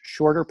a much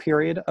shorter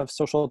period of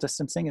social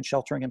distancing and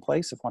sheltering in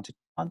place of 1 to 2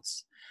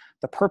 months.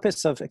 The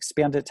purpose of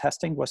expanded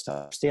testing was to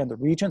understand the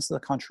regions of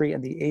the country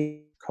and the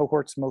age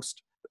cohorts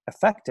most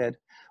affected,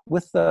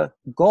 with the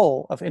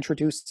goal of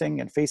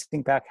introducing and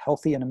phasing back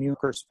healthy and immune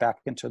workers back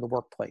into the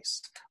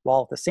workplace,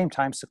 while at the same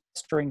time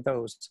sequestering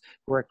those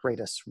who are at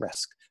greatest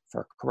risk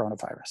for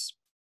coronavirus.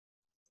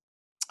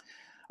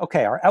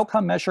 Okay, our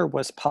outcome measure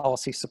was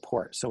policy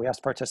support. So we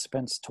asked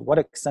participants to what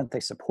extent they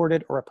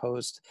supported or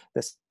opposed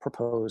this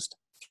proposed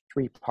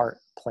 3-part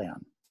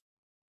plan.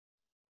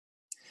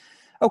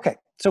 Okay,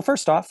 so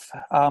first off,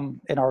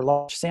 in our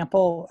large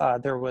sample,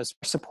 there was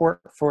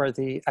support for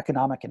the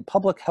economic and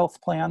public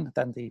health plan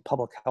than the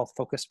public health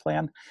focused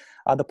plan.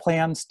 The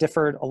plans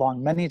differed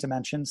along many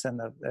dimensions, and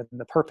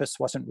the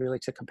purpose wasn't really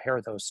to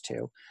compare those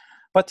two,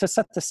 but to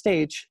set the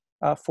stage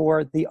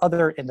for the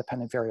other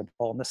independent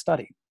variable in the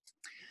study.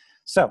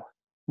 So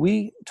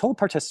we told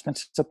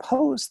participants to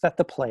suppose that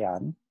the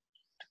plan,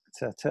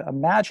 to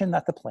imagine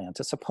that the plan,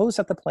 to suppose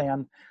that the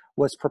plan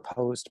was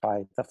proposed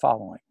by the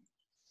following.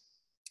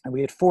 And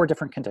we had 4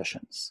 different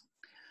conditions.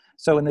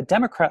 So in the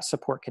Democrat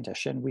support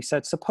condition, we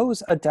said,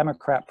 suppose a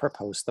Democrat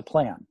proposed the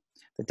plan.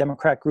 The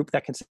Democrat group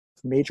that consists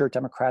of major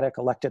Democratic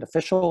elected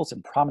officials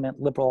and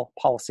prominent liberal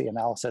policy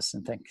analysis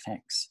and think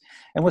tanks,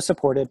 and was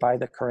supported by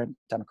the current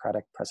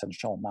Democratic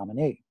presidential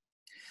nominee.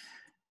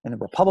 In the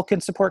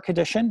Republican support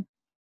condition,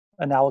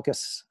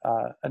 analogous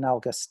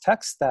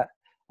text that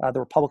the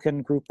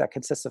Republican group that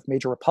consists of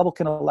major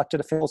Republican elected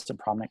officials and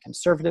prominent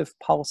conservative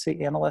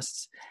policy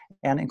analysts,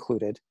 and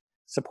included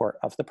support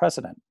of the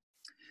president.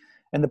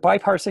 In the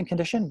bipartisan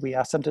condition, we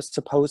asked them to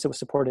suppose it was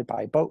supported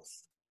by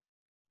both.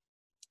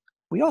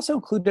 We also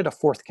included a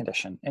fourth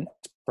condition, an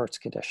experts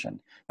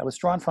condition, that was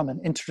drawn from an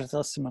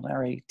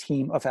interdisciplinary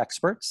team of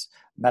experts,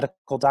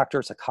 medical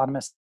doctors,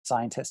 economists,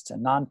 scientists,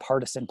 and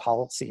nonpartisan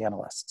policy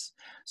analysts.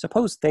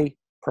 Suppose they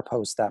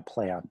proposed that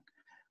plan,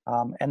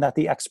 and that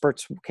the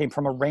experts came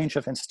from a range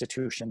of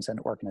institutions and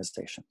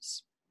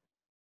organizations.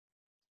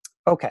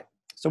 Okay,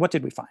 so what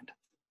did we find?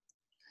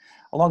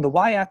 Along the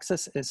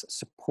y-axis is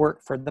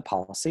support for the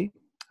policy,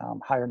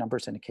 higher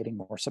numbers indicating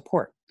more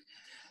support.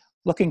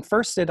 Looking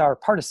first at our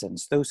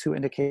partisans, those who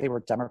indicate they were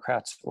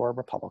Democrats or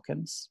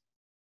Republicans,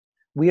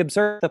 we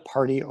observed the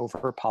party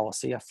over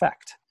policy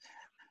effect.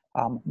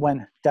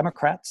 When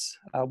Democrats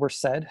were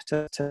said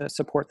to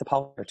support the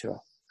policy, or to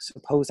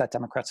suppose that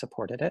Democrats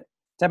supported it,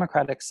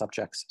 Democratic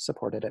subjects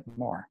supported it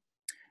more.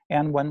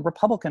 And when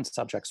Republicans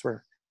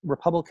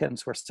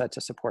were said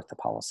to support the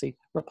policy,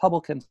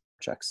 Republican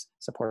subjects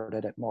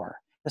supported it more.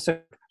 This is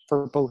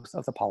for both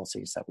of the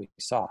policies that we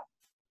saw.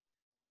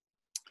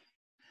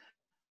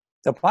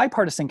 The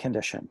bipartisan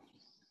condition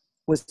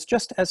was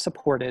just as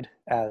supported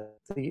as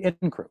the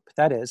in-group.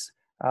 That is,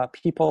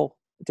 people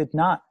did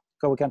not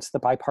go against the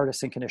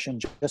bipartisan condition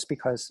just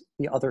because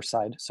the other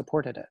side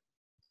supported it.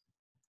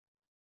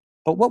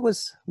 But what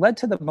led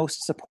to the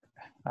most support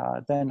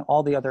than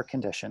all the other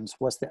conditions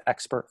was the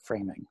expert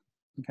framing.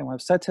 Okay, when it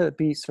was said to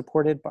be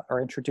supported by,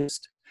 or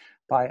introduced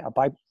by a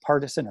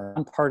bipartisan or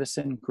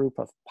nonpartisan group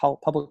of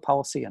public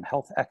policy and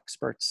health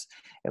experts,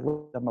 it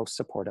was the most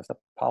support of the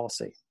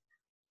policy.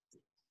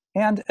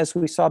 And as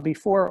we saw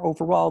before,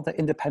 overall, the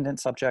independent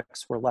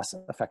subjects were less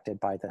affected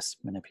by this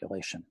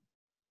manipulation.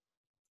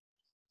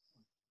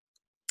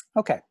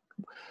 Okay,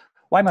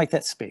 why might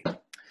this be?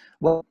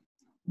 Well,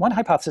 one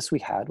hypothesis we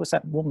had was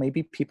that, well,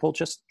 maybe people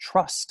just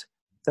trust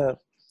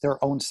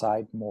their own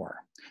side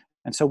more.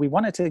 And so we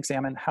wanted to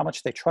examine how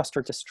much they trust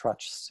or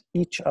distrust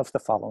each of the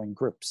following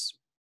groups.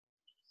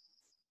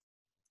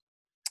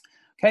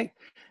 Okay,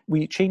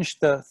 we changed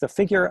the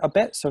figure a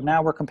bit, so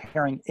now we're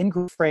comparing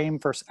in-group frame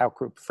versus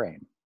out-group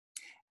frame.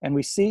 And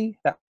we see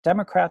that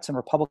Democrats and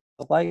Republicans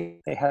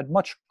alike, they had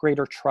much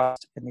greater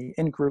trust in the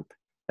in-group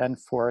than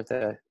for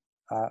the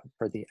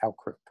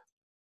out-group.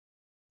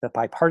 The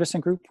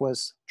bipartisan group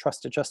was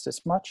trusted just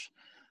as much,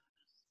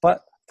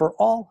 but for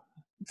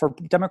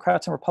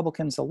Democrats and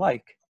Republicans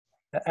alike,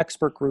 the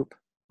expert group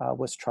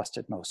was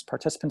trusted most.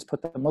 Participants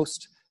put the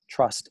most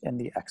trust in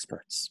the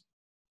experts.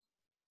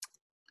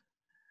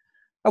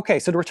 Okay,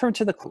 so to return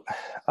to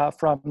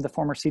from the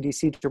former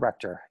CDC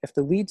director, if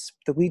the lead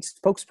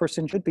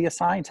spokesperson should be a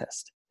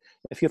scientist.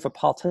 If you have a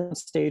politician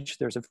stage,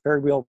 there's a very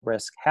real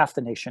risk half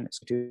the nation is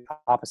going to do the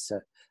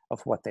opposite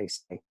of what they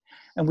say.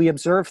 And we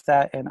observed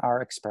that in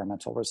our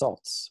experimental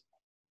results.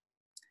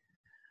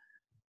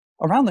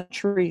 Around the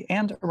country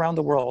and around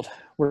the world,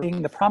 we're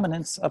seeing the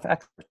prominence of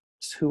experts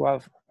who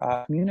are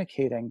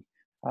communicating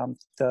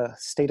the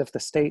state of the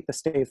state, the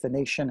state of the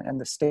nation,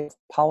 and the state of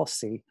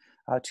policy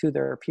to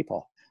their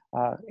people.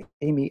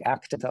 Amy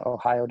Acton, the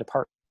Ohio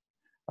Department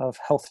of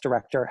Health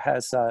Director,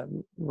 has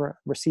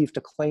received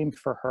acclaim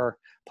for her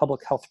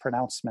public health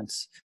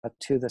pronouncements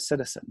to the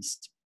citizens.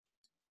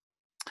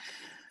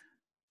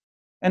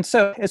 And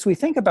so as we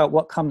think about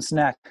what comes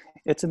next,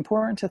 it's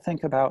important to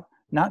think about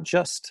not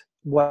just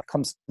what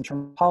comes in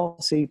terms of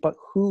policy, but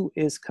who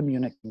is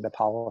communicating the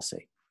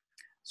policy.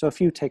 So a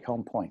few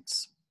take-home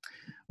points.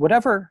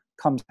 Whatever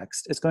comes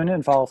next is going to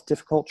involve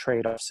difficult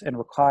trade-offs and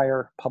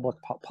require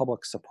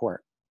public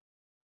support.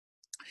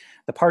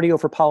 The party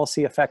over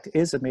policy effect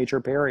is a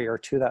major barrier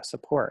to that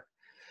support.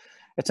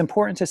 It's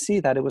important to see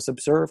that it was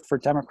observed for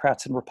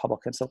Democrats and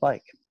Republicans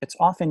alike. It's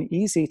often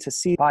easy to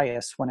see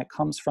bias when it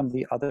comes from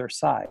the other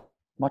side,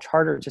 much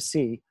harder to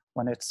see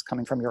when it's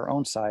coming from your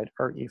own side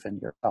or even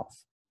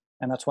yourself.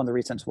 And that's one of the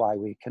reasons why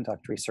we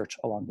conduct research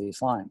along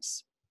these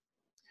lines.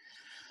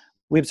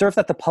 We observe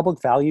that the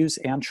public values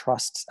and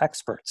trusts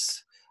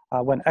experts.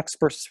 When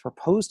experts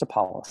proposed a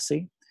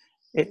policy,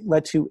 it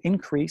led to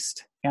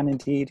increased and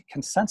indeed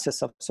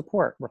consensus of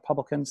support.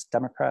 Republicans,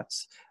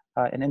 Democrats,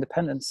 and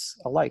independents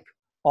alike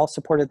all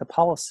supported the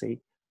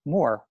policy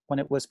more when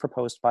it was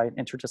proposed by an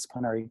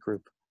interdisciplinary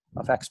group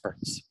of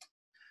experts.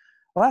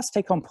 The last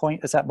take-home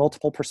point is that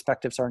multiple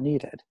perspectives are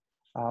needed.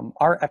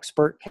 Our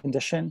expert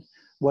condition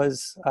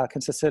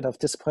consisted of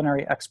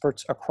disciplinary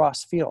experts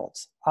across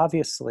fields.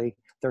 Obviously,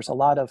 there's a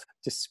lot of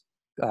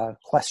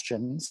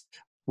questions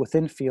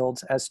within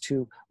fields as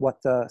to what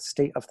the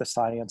state of the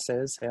science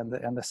is and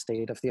the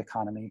state of the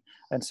economy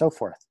and so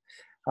forth.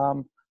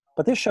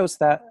 But this shows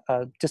that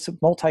a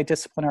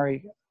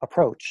multidisciplinary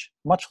approach,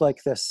 much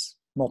like this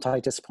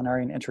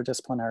multidisciplinary and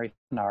interdisciplinary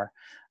seminar,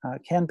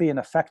 can be an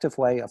effective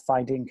way of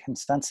finding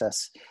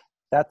consensus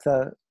that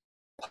the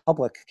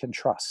public can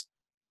trust.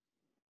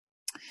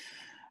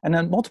 And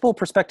then multiple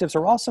perspectives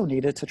are also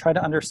needed to try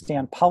to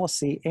understand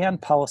policy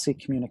and policy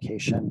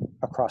communication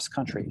across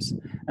countries.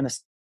 And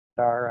this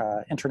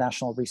our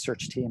international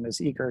research team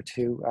is eager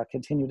to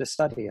continue to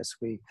study as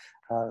we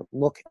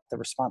look at the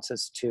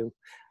responses to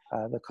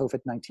the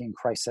COVID-19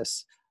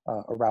 crisis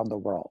around the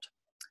world.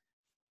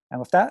 And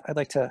with that, I'd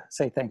like to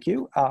say thank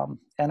you.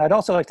 And I'd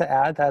also like to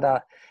add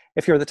that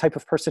if you're the type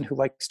of person who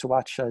likes to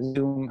watch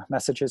Zoom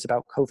messages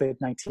about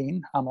COVID-19,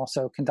 I'm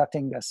also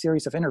conducting a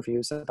series of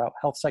interviews about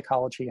health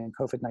psychology and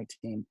COVID-19.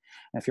 And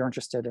if you're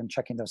interested in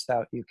checking those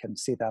out, you can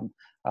see them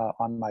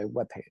on my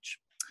webpage.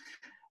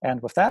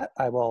 And with that,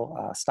 I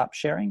will stop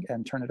sharing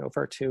and turn it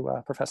over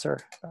to Professor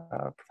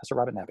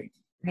Robin Nabbee.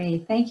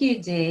 Great, thank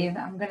you, Dave.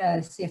 I'm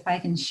gonna see if I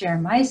can share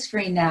my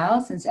screen now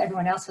since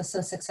everyone else was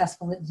so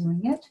successful at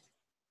doing it.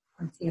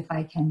 Let's see if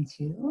I can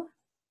too.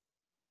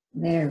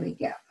 There we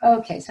go.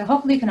 Okay, so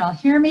hopefully you can all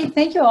hear me.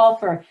 Thank you all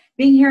for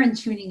being here and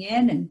tuning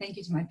in, and thank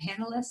you to my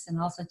panelists and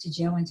also to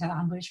Joe and to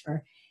Ambush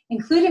for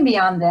including me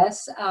on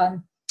this.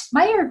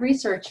 My area of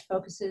research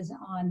focuses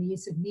on the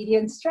use of media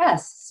and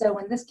stress. So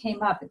when this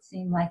came up, it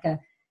seemed like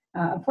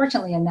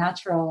unfortunately a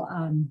natural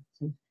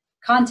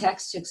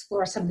context to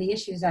explore some of the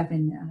issues I've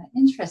been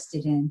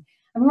interested in.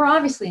 And we're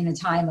obviously in a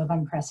time of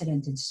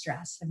unprecedented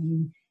stress. I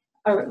mean,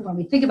 when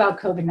we think about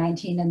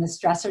COVID-19 and the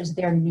stressors,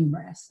 they're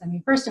numerous. I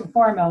mean, first and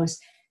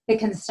foremost, the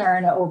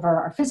concern over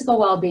our physical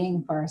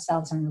well-being for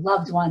ourselves and our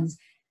loved ones.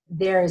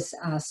 There's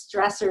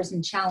stressors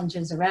and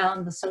challenges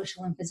around the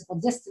social and physical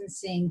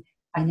distancing,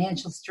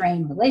 financial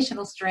strain,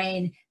 relational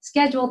strain,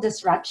 schedule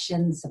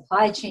disruptions,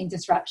 supply chain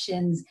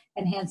disruptions,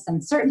 enhanced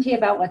uncertainty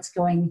about what's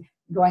going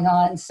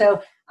on.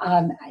 So,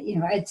 you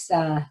know, it's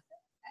a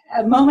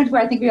moment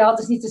where I think we all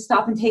just need to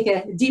stop and take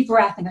a deep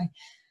breath and go,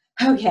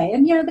 okay.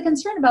 And, you know, the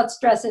concern about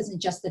stress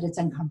isn't just that it's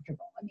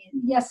uncomfortable. I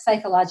mean, yes,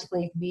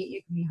 psychologically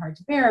it can be hard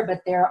to bear,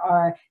 but there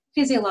are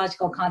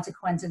physiological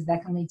consequences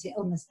that can lead to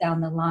illness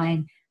down the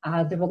line,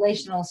 the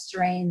relational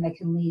strain that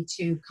can lead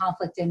to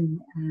conflict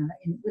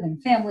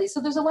within families.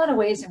 So there's a lot of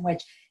ways in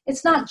which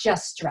it's not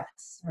just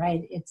stress,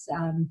 right? It's,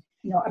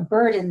 you know, a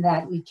burden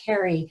that we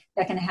carry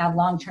that can have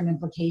long-term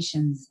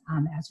implications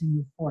as we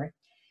move forward.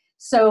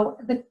 So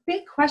the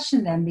big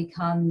question then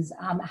becomes,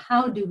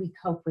 how do we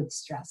cope with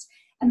stress?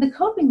 And the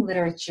coping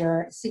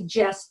literature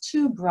suggests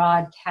two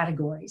broad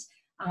categories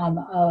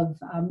of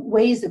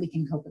ways that we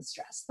can cope with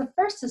stress. The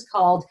first is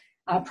called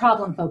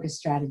problem-focused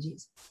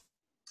strategies.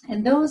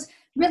 And those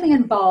really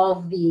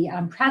involve the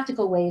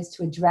practical ways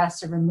to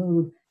address or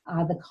remove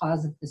the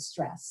cause of the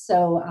stress.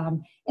 So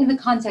in the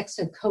context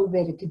of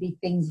COVID, it could be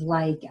things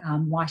like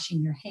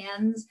washing your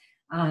hands,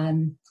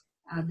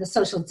 the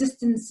social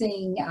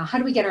distancing, how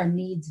do we get our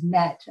needs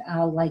met,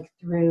 like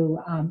through,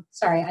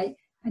 sorry,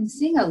 I'm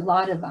seeing a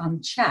lot of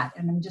chat,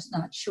 and I'm just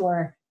not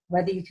sure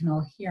whether you can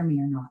all hear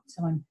me or not.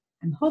 So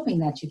I'm hoping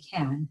that you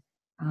can,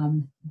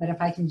 but if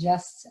I can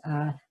just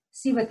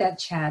see what that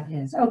chat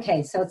is.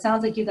 Okay, so it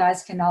sounds like you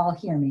guys can all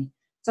hear me.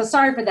 So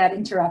sorry for that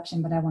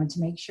interruption, but I wanted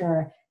to make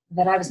sure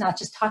that I was not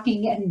just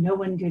talking and no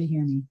one could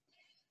hear me.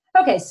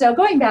 Okay, so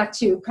going back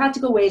to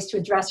practical ways to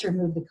address or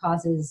remove the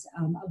causes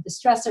of the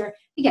stressor.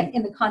 Again,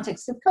 in the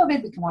context of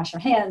COVID, we can wash our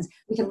hands.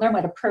 We can learn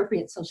what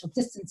appropriate social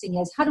distancing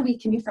is. How do we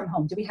commute from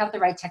home? Do we have the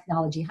right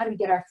technology? How do we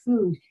get our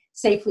food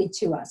safely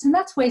to us? And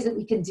that's ways that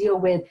we can deal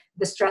with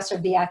the stressor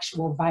of the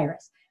actual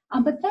virus.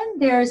 But then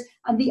there's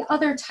the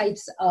other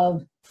types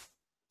of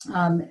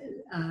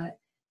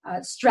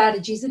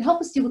strategies that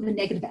help us deal with the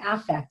negative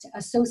affect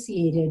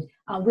associated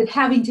with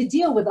having to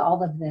deal with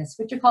all of this,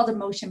 which are called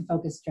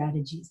emotion-focused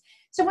strategies.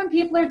 So when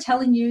people are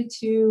telling you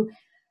to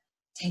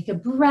take a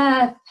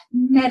breath,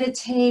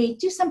 meditate,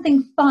 do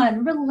something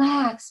fun,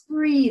 relax,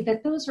 breathe,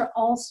 that those are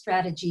all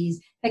strategies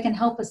that can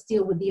help us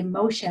deal with the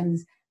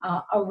emotions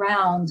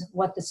around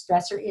what the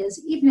stressor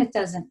is, even if it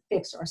doesn't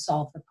fix or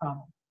solve the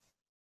problem.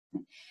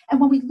 And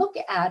when we look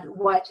at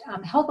what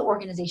health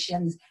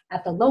organizations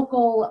at the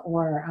local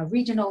or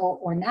regional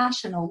or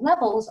national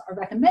levels are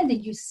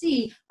recommending, you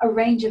see a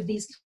range of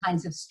these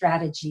kinds of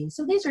strategies.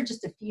 So these are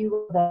just a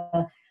few of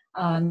the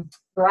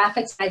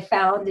graphics I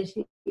found if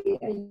you're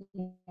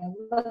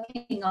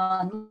looking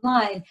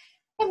online.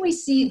 And we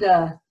see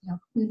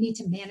we need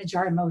to manage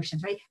our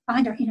emotions, right?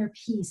 Find our inner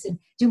peace and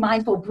do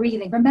mindful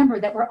breathing. Remember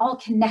that we're all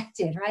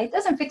connected, right? It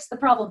doesn't fix the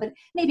problem, but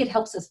maybe it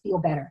helps us feel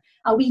better.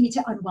 We need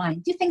to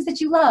unwind. Do things that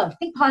you love.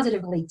 Think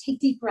positively. Take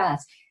deep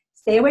breaths.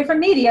 Stay away from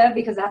media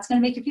because that's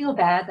going to make you feel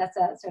bad. That's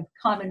a sort of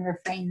common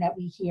refrain that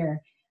we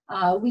hear.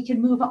 We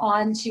can move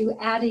on to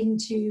adding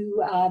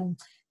to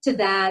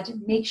that.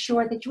 Make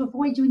sure that you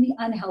avoid doing the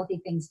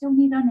unhealthy things. Don't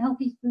eat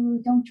unhealthy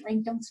food. Don't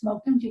drink. Don't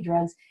smoke. Don't do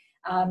drugs.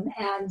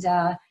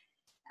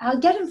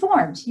 Get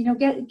informed,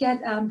 get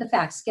the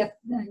facts, get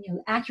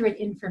accurate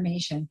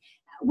information.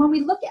 When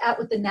we look at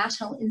what the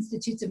National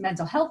Institutes of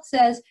Mental Health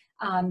says,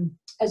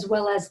 as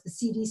well as the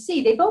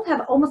CDC, they both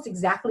have almost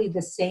exactly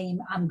the same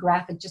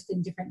graphic, just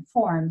in different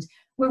forms,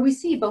 where we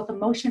see both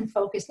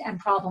emotion-focused and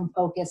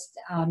problem-focused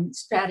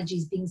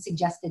strategies being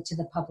suggested to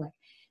the public.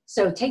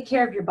 So take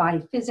care of your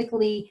body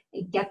physically,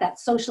 get that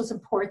social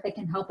support that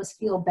can help us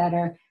feel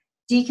better.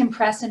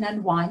 decompress and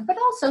unwind, but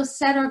also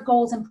set our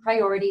goals and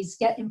priorities,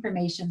 get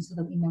information so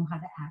that we know how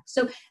to act.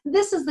 So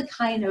this is the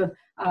kind of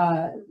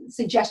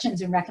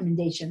suggestions and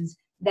recommendations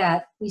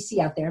that we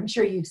see out there. I'm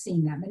sure you've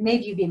seen them, and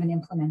maybe you've even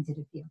implemented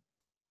a few.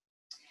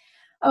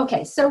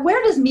 Okay, so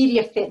where does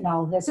media fit in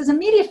all of this? As a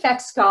media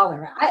effects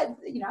scholar,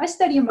 I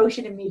study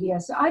emotion in media,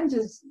 so I'm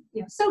just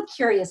so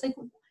curious, like,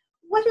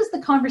 what is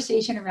the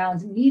conversation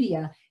around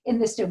media in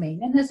this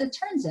domain? And as it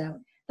turns out,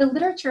 the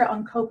literature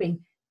on coping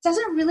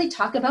doesn't really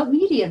talk about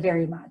media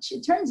very much.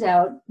 It turns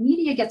out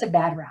media gets a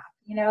bad rap,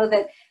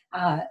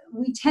 that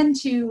we tend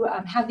to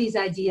have these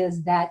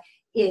ideas that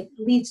it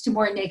leads to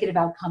more negative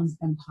outcomes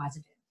than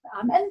positive.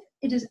 And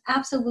it is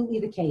absolutely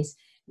the case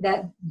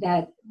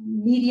that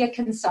media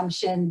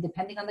consumption,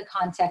 depending on the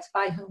context,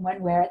 by whom, when,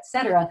 where,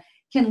 etc.,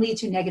 can lead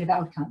to negative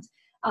outcomes.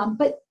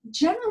 But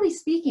generally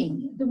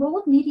speaking, the role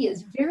of media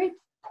is very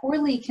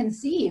poorly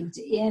conceived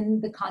in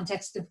the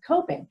context of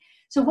coping.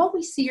 So what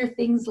we see are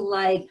things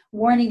like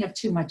warning of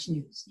too much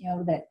news,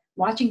 that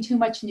watching too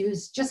much news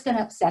is just going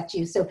to upset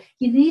you. So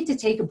you need to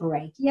take a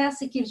break.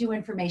 Yes, it gives you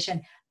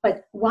information,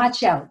 but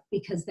watch out,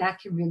 because that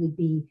can really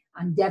be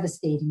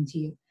devastating to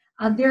you.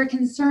 There are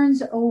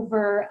concerns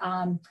over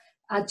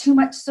too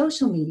much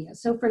social media.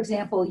 So for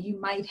example, you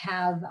might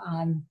have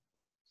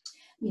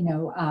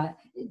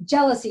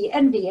jealousy,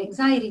 envy,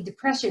 anxiety,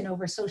 depression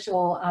over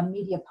social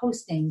media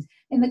postings.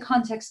 In the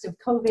context of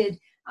COVID,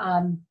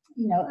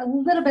 a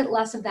little bit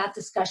less of that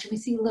discussion. We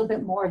see a little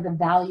bit more of the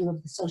value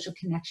of the social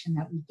connection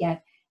that we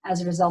get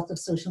as a result of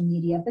social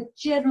media. But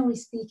generally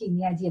speaking,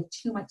 the idea of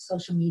too much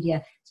social media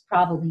is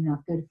probably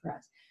not good for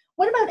us.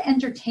 What about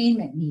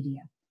entertainment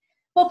media?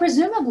 Well,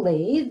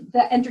 presumably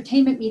the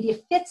entertainment media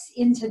fits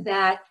into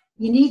that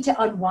you need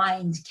to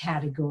unwind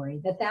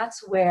category,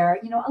 that's where,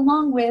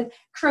 along with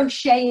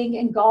crocheting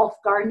and golf,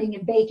 gardening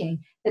and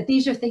baking, that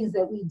these are things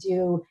that we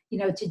do,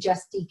 to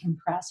just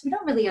decompress. We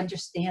don't really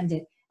understand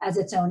it as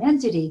its own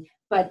entity,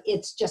 but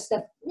it's just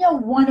that,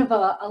 one of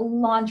a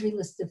laundry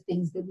list of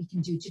things that we can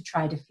do to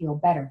try to feel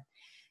better.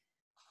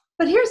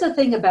 But here's the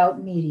thing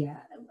about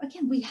media.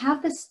 Again, we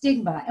have the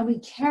stigma and we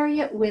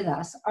carry it with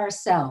us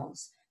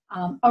ourselves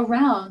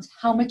around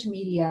how much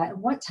media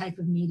and what type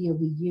of media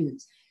we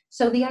use.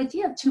 So the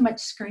idea of too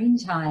much screen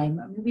time,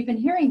 we've been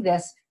hearing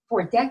this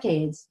for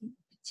decades,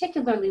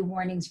 particularly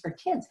warnings for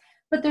kids.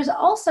 But there's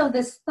also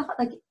this thought,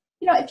 like,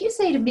 if you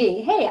say to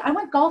me, hey, I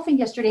went golfing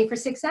yesterday for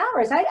 6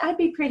 hours, I'd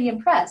be pretty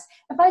impressed.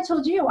 If I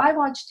told you I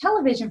watched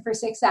television for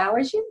 6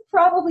 hours, you'd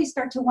probably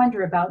start to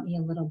wonder about me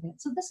a little bit.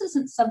 So this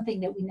isn't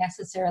something that we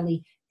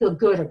necessarily feel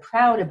good or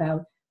proud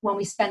about when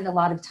we spend a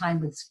lot of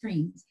time with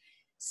screens.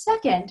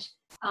 Second,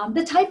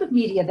 the type of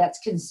media that's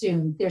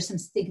consumed, there's some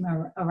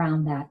stigma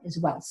around that as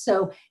well.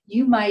 So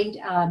you might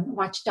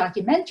watch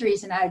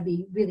documentaries and I'd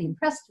be really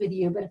impressed with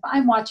you, but if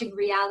I'm watching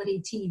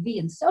reality TV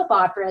and soap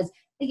operas,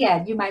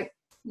 again, you might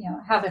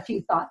have a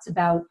few thoughts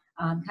about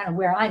kind of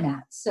where I'm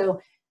at.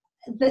 So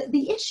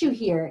the issue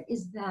here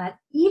is that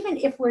even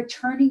if we're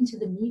turning to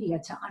the media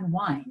to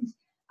unwind,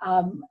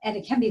 and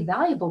it can be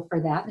valuable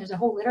for that, and there's a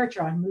whole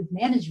literature on mood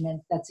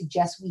management that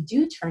suggests we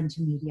do turn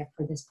to media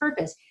for this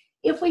purpose,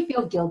 if we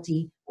feel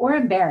guilty or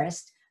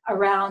embarrassed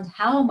around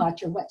how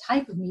much or what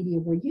type of media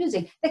we're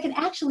using, that can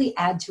actually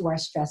add to our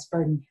stress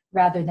burden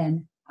rather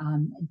than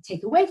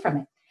take away from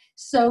it.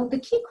 So the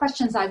key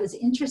questions I was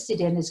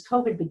interested in as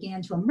COVID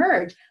began to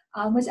emerge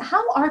was,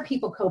 how are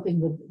people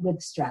coping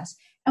with stress?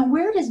 And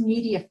where does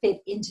media fit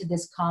into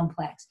this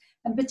complex?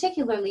 And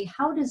particularly,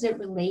 how does it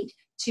relate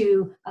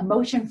to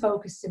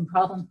emotion-focused and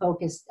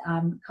problem-focused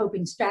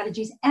coping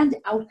strategies and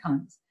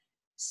outcomes?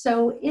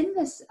 So in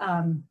this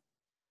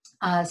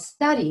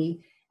study,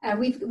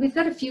 we've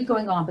got a few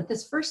going on, but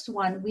this first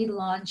one we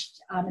launched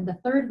in the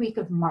third week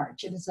of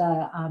March. It is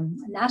a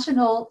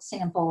national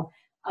sample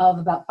of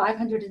about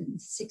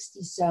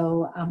 560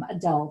 so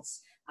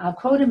adults,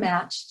 quota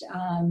matched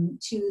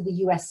to the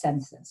US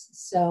Census.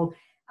 So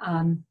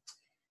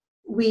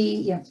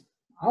we,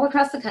 all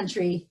across the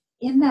country,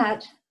 in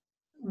that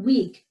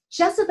week,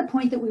 just at the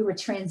point that we were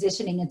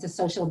transitioning into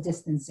social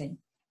distancing.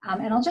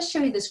 And I'll just show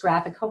you this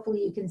graphic.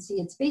 Hopefully you can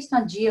see it's based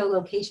on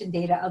geolocation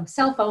data of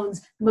cell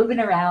phones moving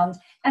around.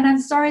 And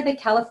I'm sorry that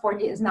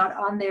California is not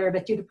on there,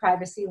 but due to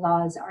privacy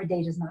laws, our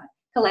data is not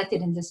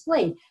collected and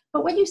displayed.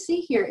 But what you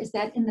see here is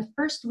that in the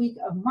first week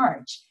of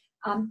March,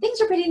 things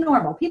are pretty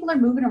normal. People are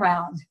moving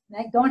around,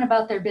 right, going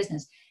about their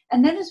business.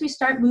 And then as we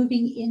start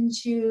moving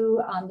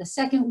into the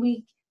second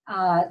week,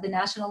 the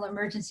national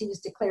emergency was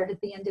declared at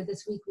the end of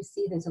this week. We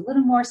see there's a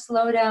little more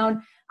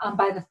slowdown.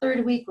 By the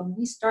third week, when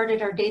we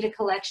started our data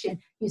collection,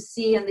 you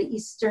see on the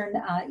East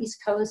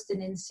Coast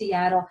and in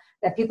Seattle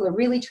that people are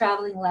really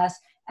traveling less.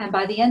 And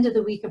by the end of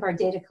the week of our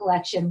data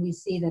collection, we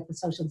see that the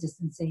social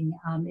distancing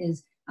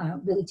is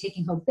really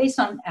taking hold based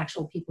on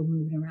actual people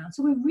moving around.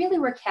 So we really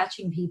were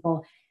catching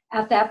people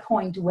at that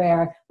point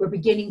where we're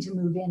beginning to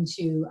move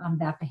into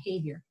that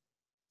behavior.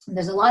 And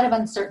there's a lot of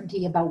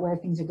uncertainty about where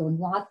things are going.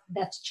 A lot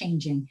that's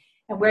changing.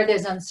 And where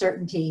there's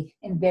uncertainty,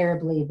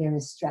 invariably there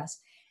is stress.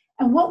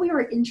 And what we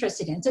were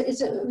interested in, so it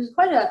was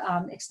quite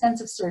an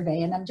extensive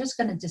survey, and I'm just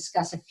going to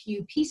discuss a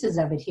few pieces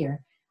of it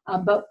here.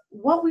 But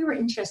what we were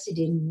interested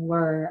in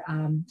were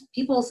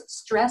people's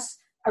stress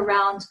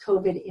around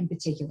COVID in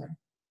particular.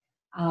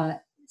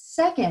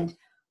 Second,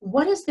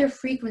 what is their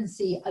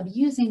frequency of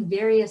using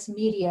various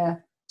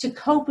media to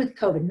cope with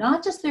COVID?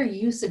 Not just their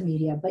use of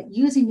media, but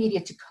using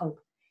media to cope.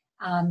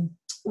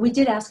 We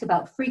did ask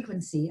about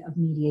frequency of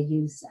media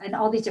use and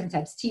all these different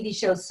types: TV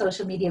shows,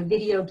 social media,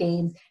 video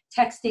games,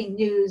 texting,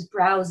 news,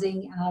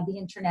 browsing, the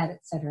internet,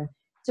 etc.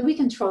 So we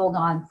controlled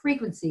on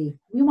frequency.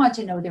 We want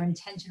to know their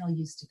intentional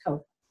use to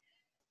cope.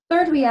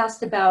 Third, we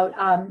asked about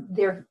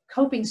their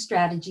coping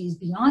strategies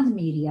beyond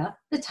media,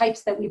 the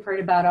types that we've heard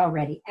about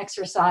already: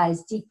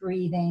 exercise, deep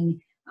breathing,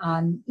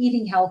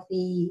 eating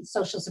healthy,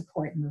 social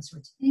support, and those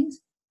sorts of things.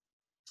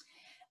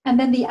 And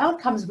then the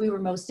outcomes we were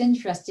most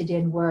interested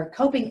in were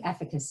coping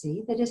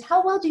efficacy. That is,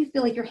 how well do you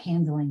feel like you're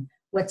handling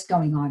what's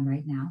going on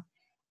right now?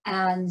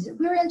 And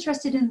we were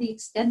interested in the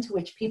extent to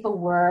which people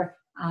were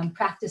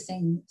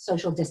practicing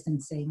social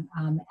distancing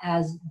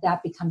as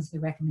that becomes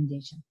the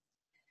recommendation.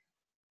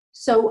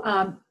 So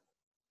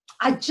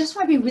I just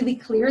want to be really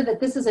clear that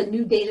this is a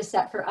new data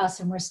set for us,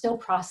 and we're still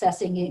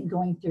processing it and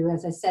going through.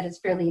 As I said, it's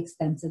fairly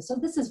extensive. So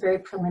this is very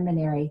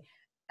preliminary.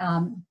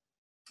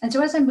 And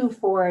so as I move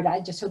forward, I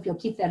just hope you'll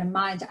keep that in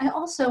mind. I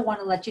also want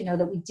to let you know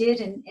that we did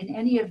in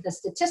any of the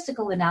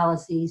statistical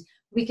analyses,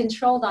 we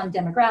controlled on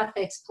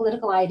demographics,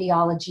 political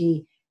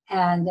ideology,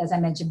 and as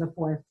I mentioned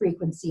before,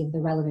 frequency of the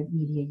relevant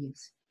media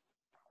use.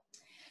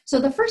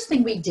 So the first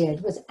thing we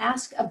did was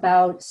ask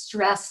about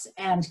stress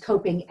and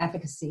coping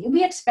efficacy. And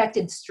we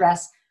expected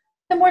stress.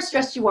 The more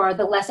stressed you are,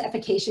 the less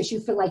efficacious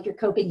you feel like your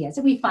coping is.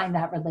 And we find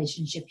that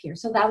relationship here.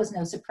 So that was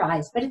no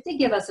surprise, but it did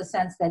give us a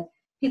sense that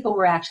people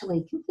were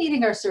actually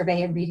completing our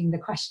survey and reading the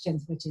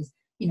questions, which is,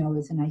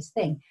 is a nice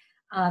thing.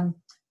 The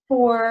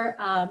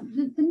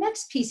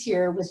next piece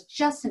here was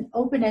just an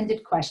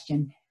open-ended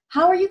question.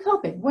 How are you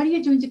coping? What are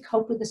you doing to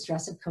cope with the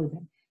stress of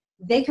COVID?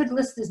 They could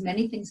list as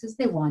many things as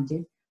they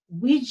wanted.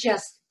 We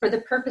just, for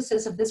the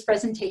purposes of this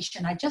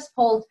presentation, I just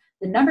pulled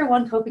the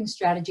 #1 coping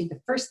strategy,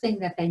 the first thing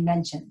that they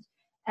mentioned,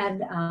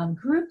 and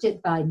grouped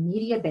it by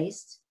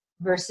media-based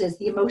versus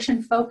the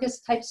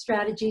emotion-focused type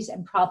strategies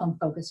and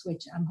problem-focused,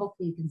 which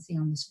hopefully you can see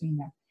on the screen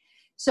there.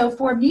 So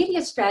for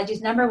media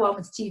strategies, #1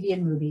 was TV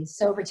and movies.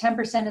 So over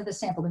 10% of the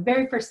sample, the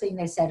very first thing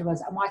they said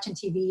was, I'm watching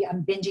TV,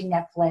 I'm binging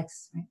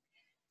Netflix.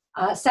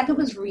 Right? Second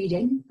was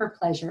reading for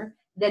pleasure,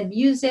 then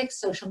music,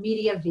 social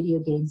media, video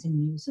games, and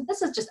news. So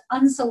this is just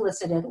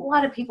unsolicited. A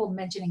lot of people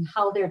mentioning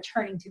how they're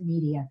turning to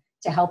media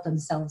to help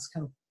themselves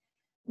cope.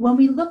 When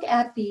we look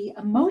at the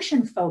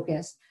emotion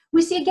focus,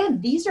 we see,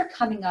 again, these are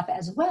coming up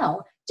as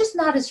well, just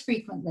not as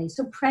frequently.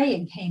 So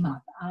praying came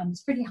up.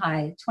 It's pretty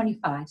high,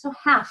 25. So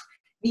half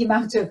the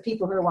amount of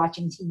people who are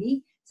watching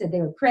TV said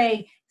they were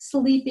praying,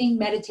 sleeping,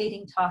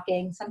 meditating,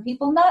 talking. Some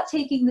people not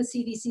taking the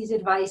CDC's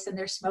advice and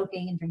they're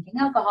smoking and drinking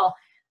alcohol,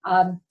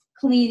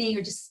 cleaning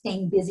or just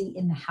staying busy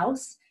in the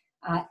house,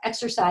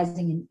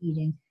 exercising and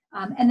eating.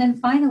 And then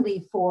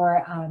finally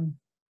for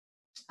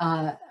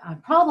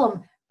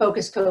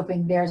problem-focused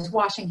coping, there's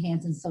washing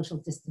hands and social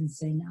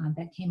distancing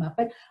that came up.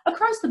 But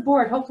across the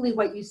board, hopefully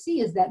what you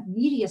see is that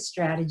media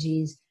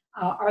strategies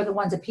are the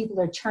ones that people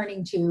are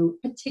turning to,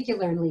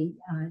 particularly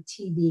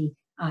TV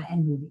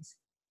and movies.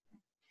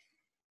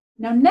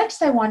 Now,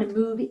 next I want to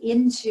move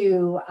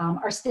into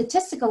our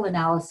statistical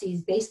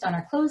analyses based on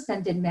our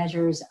closed-ended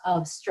measures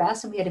of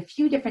stress, and we had a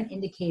few different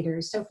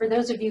indicators. So for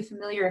those of you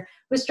familiar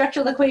with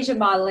structural equation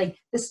modeling,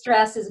 the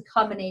stress is a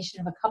combination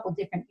of a couple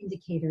different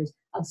indicators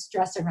of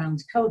stress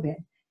around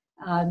COVID.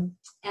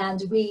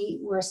 And we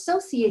were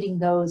associating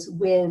those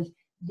with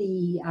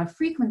the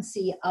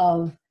frequency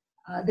of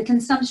the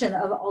consumption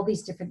of all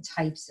these different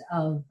types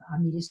of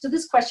media. So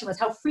this question was,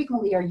 how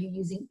frequently are you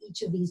using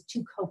each of these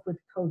to cope with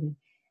COVID?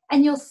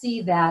 And you'll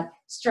see that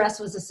stress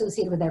was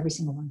associated with every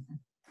single one of them.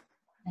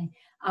 Okay?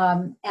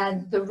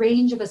 And the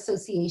range of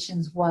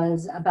associations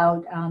was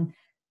about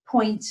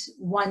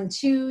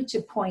 0.12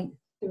 to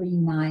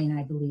 0.39,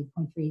 I believe,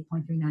 0.38,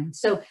 0.39.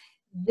 So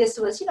this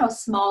was,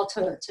 small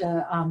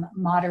to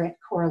moderate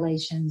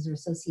correlations or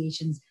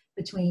associations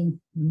between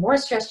the more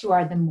stressed you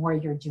are, the more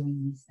you're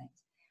doing these things.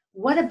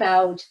 What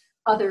about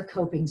other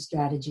coping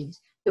strategies?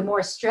 The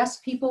more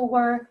stressed people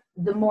were,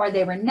 the more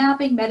they were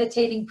napping,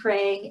 meditating,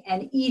 praying,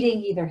 and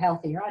eating either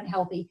healthy or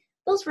unhealthy.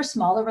 Those were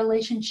smaller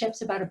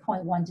relationships, about a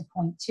 0.1 to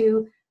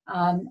 0.2.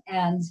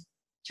 And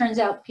turns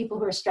out people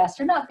who are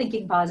stressed are not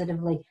thinking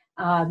positively,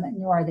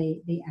 nor are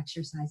they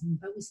exercising.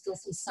 But we still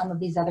see some of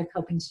these other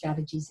coping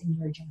strategies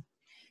emerging.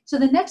 So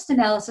the next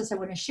analysis I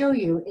want to show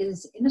you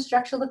is in a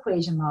structural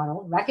equation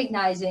model,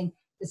 recognizing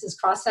this is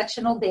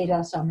cross-sectional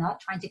data, so I'm not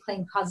trying to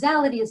claim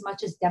causality as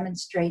much as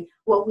demonstrate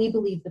what we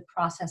believe the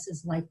process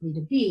is likely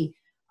to be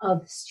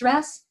of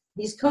stress,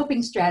 these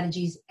coping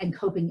strategies, and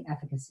coping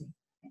efficacy.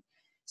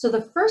 So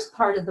the first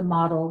part of the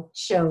model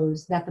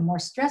shows that the more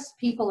stressed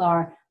people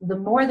are, the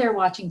more they're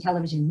watching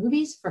television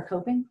movies for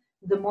coping,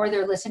 the more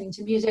they're listening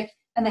to music,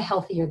 and the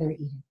healthier they're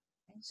eating.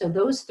 So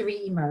those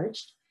three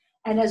emerged.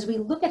 And as we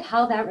look at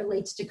how that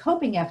relates to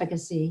coping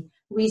efficacy,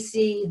 we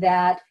see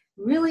that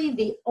really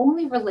the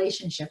only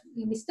relationship,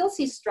 we still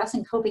see stress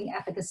and coping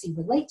efficacy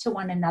relate to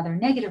one another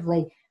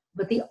negatively,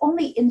 but the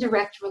only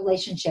indirect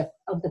relationship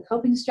of the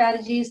coping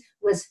strategies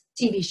was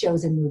TV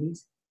shows and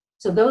movies.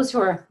 So those who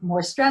are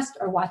more stressed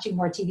are watching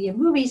more TV and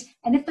movies,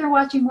 and if they're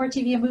watching more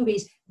TV and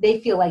movies, they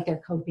feel like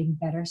they're coping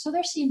better. So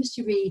there seems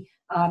to be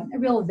a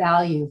real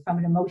value from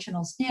an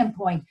emotional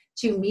standpoint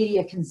to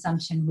media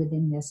consumption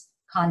within this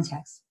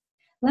context.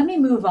 Let me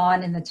move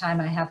on in the time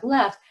I have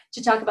left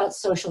to talk about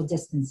social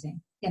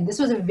distancing. And this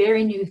was a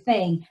very new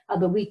thing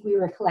the week we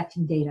were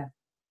collecting data.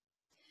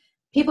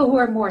 People who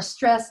are more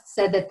stressed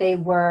said that they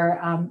were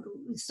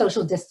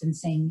social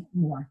distancing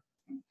more.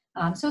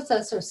 So it's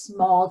a sort of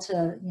small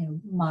to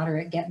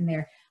moderate getting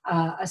there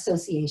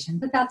association,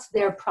 but that's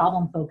their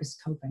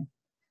problem-focused coping.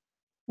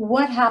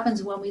 What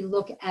happens when we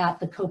look at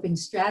the coping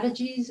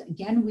strategies?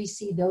 Again, we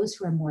see those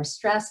who are more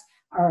stressed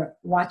are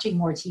watching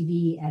more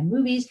TV and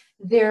movies.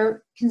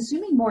 They're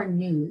consuming more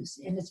news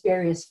in its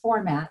various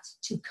formats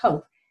to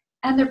cope,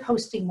 and they're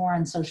posting more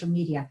on social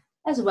media,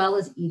 as well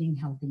as eating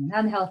healthy and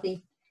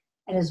unhealthy.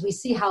 And as we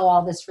see how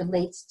all this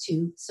relates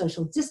to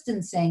social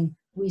distancing,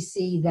 we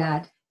see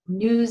that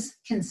news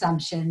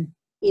consumption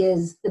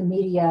is the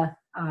media,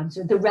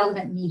 so the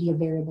relevant media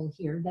variable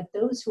here, that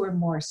those who are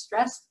more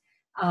stressed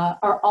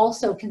are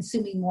also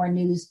consuming more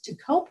news to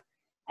cope,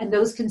 and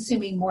those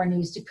consuming more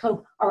news to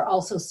cope are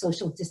also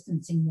social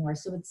distancing more.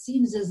 So it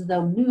seems as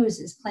though news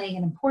is playing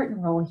an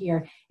important role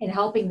here in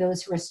helping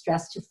those who are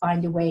stressed to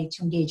find a way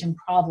to engage in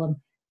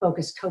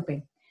problem-focused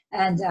coping.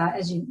 And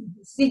as you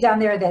see down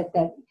there,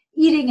 that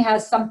eating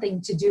has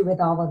something to do with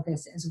all of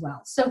this as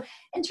well. So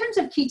in terms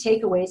of key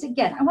takeaways,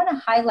 again, I want to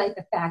highlight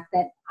the fact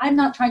that I'm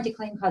not trying to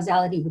claim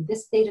causality with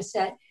this data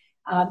set,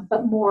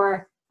 but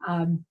more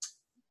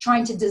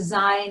trying to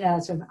design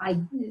a sort of,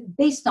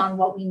 based on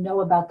what we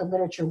know about the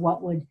literature,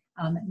 what would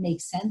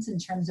make sense in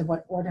terms of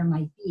what order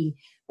might be.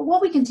 But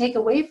what we can take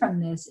away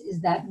from this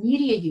is that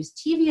media use,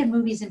 TV and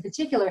movies in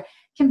particular,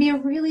 can be a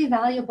really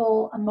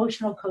valuable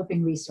emotional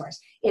coping resource.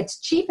 It's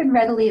cheap and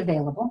readily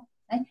available.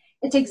 Right?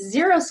 It takes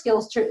zero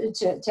skills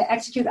to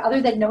execute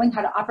other than knowing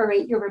how to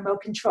operate your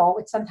remote control,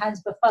 which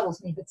sometimes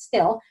befuddles me, but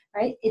still,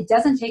 right? It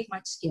doesn't take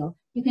much skill.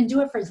 You can do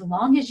it for as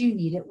long as you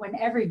need it,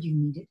 whenever you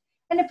need it.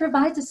 And it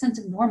provides a sense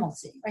of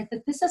normalcy, right?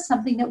 That this is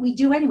something that we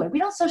do anyway. We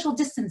don't social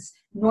distance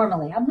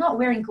normally. I'm not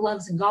wearing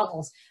gloves and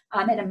goggles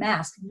and a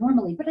mask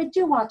normally, but I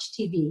do watch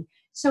TV.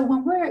 So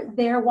when we're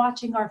there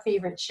watching our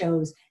favorite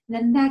shows,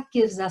 then that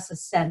gives us a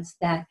sense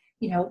that,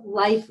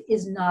 life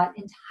is not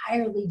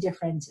entirely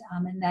different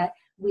and that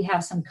we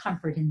have some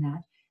comfort in that.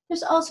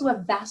 There's also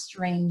a vast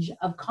range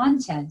of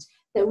content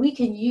that we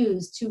can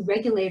use to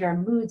regulate our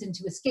moods and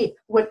to escape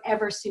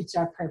whatever suits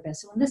our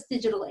purpose. So in this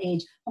digital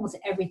age, almost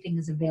everything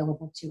is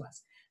available to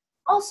us.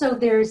 Also,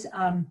 there's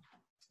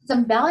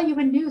some value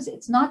in news.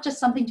 It's not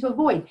just something to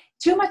avoid.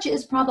 Too much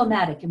is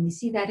problematic, and we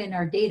see that in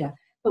our data.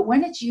 But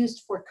when it's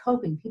used for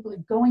coping, people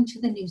are going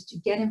to the news to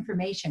get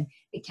information.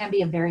 It can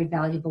be a very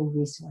valuable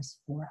resource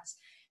for us.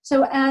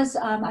 So as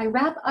I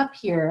wrap up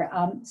here,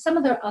 some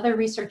of the other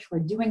research we're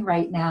doing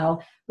right now,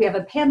 we have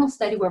a panel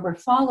study where we're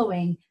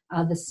following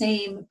the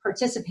same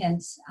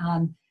participants.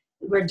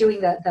 We're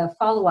doing the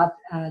follow-up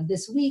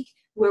this week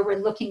where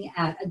we're looking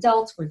at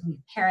adults, we're looking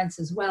at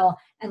parents as well,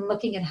 and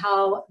looking at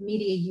how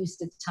media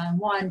use at time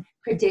one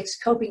predicts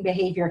coping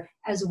behavior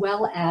as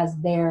well as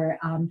their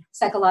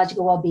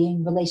psychological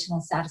well-being,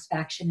 relational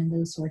satisfaction, and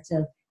those sorts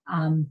of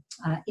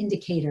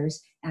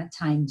indicators at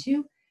time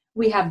two.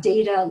 We have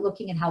data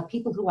looking at how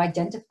people who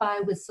identify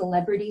with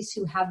celebrities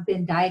who have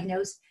been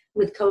diagnosed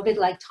with COVID,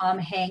 like Tom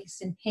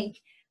Hanks and Pink,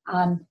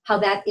 how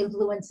that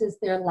influences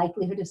their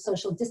likelihood of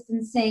social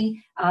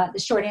distancing. The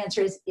short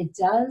answer is it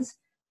does.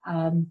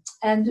 And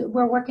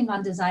we're working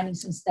on designing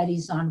some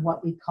studies on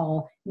what we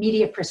call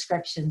media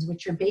prescriptions,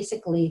 which are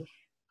basically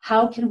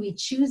how can we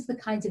choose the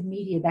kinds of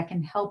media that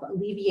can help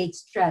alleviate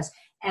stress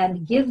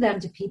and give them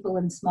to people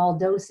in small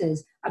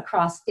doses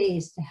across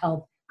days to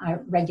help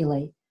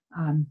regulate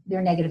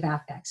their negative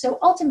affects. So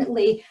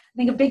ultimately, I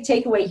think a big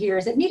takeaway here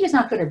is that media is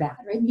not good or bad,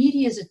 right?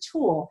 Media is a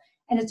tool,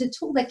 and it's a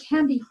tool that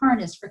can be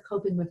harnessed for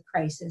coping with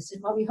crisis.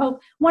 And what we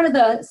hope, one of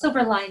the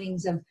silver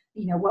linings of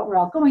what we're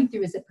all going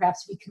through is that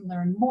perhaps we can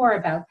learn more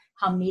about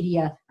how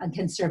media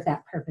can serve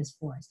that purpose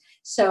for us.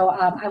 So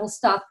I will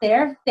stop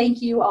there.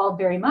 Thank you all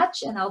very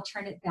much, and I'll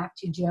turn it back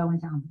to Joe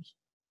and Tom.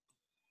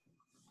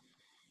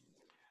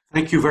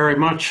 Thank you very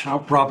much,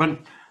 Robin.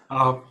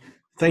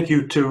 Thank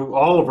you to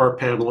all of our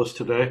panelists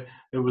today.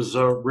 It was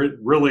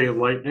really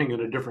enlightening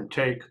and a different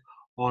take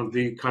on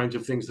the kinds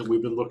of things that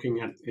we've been looking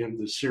at in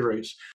this series.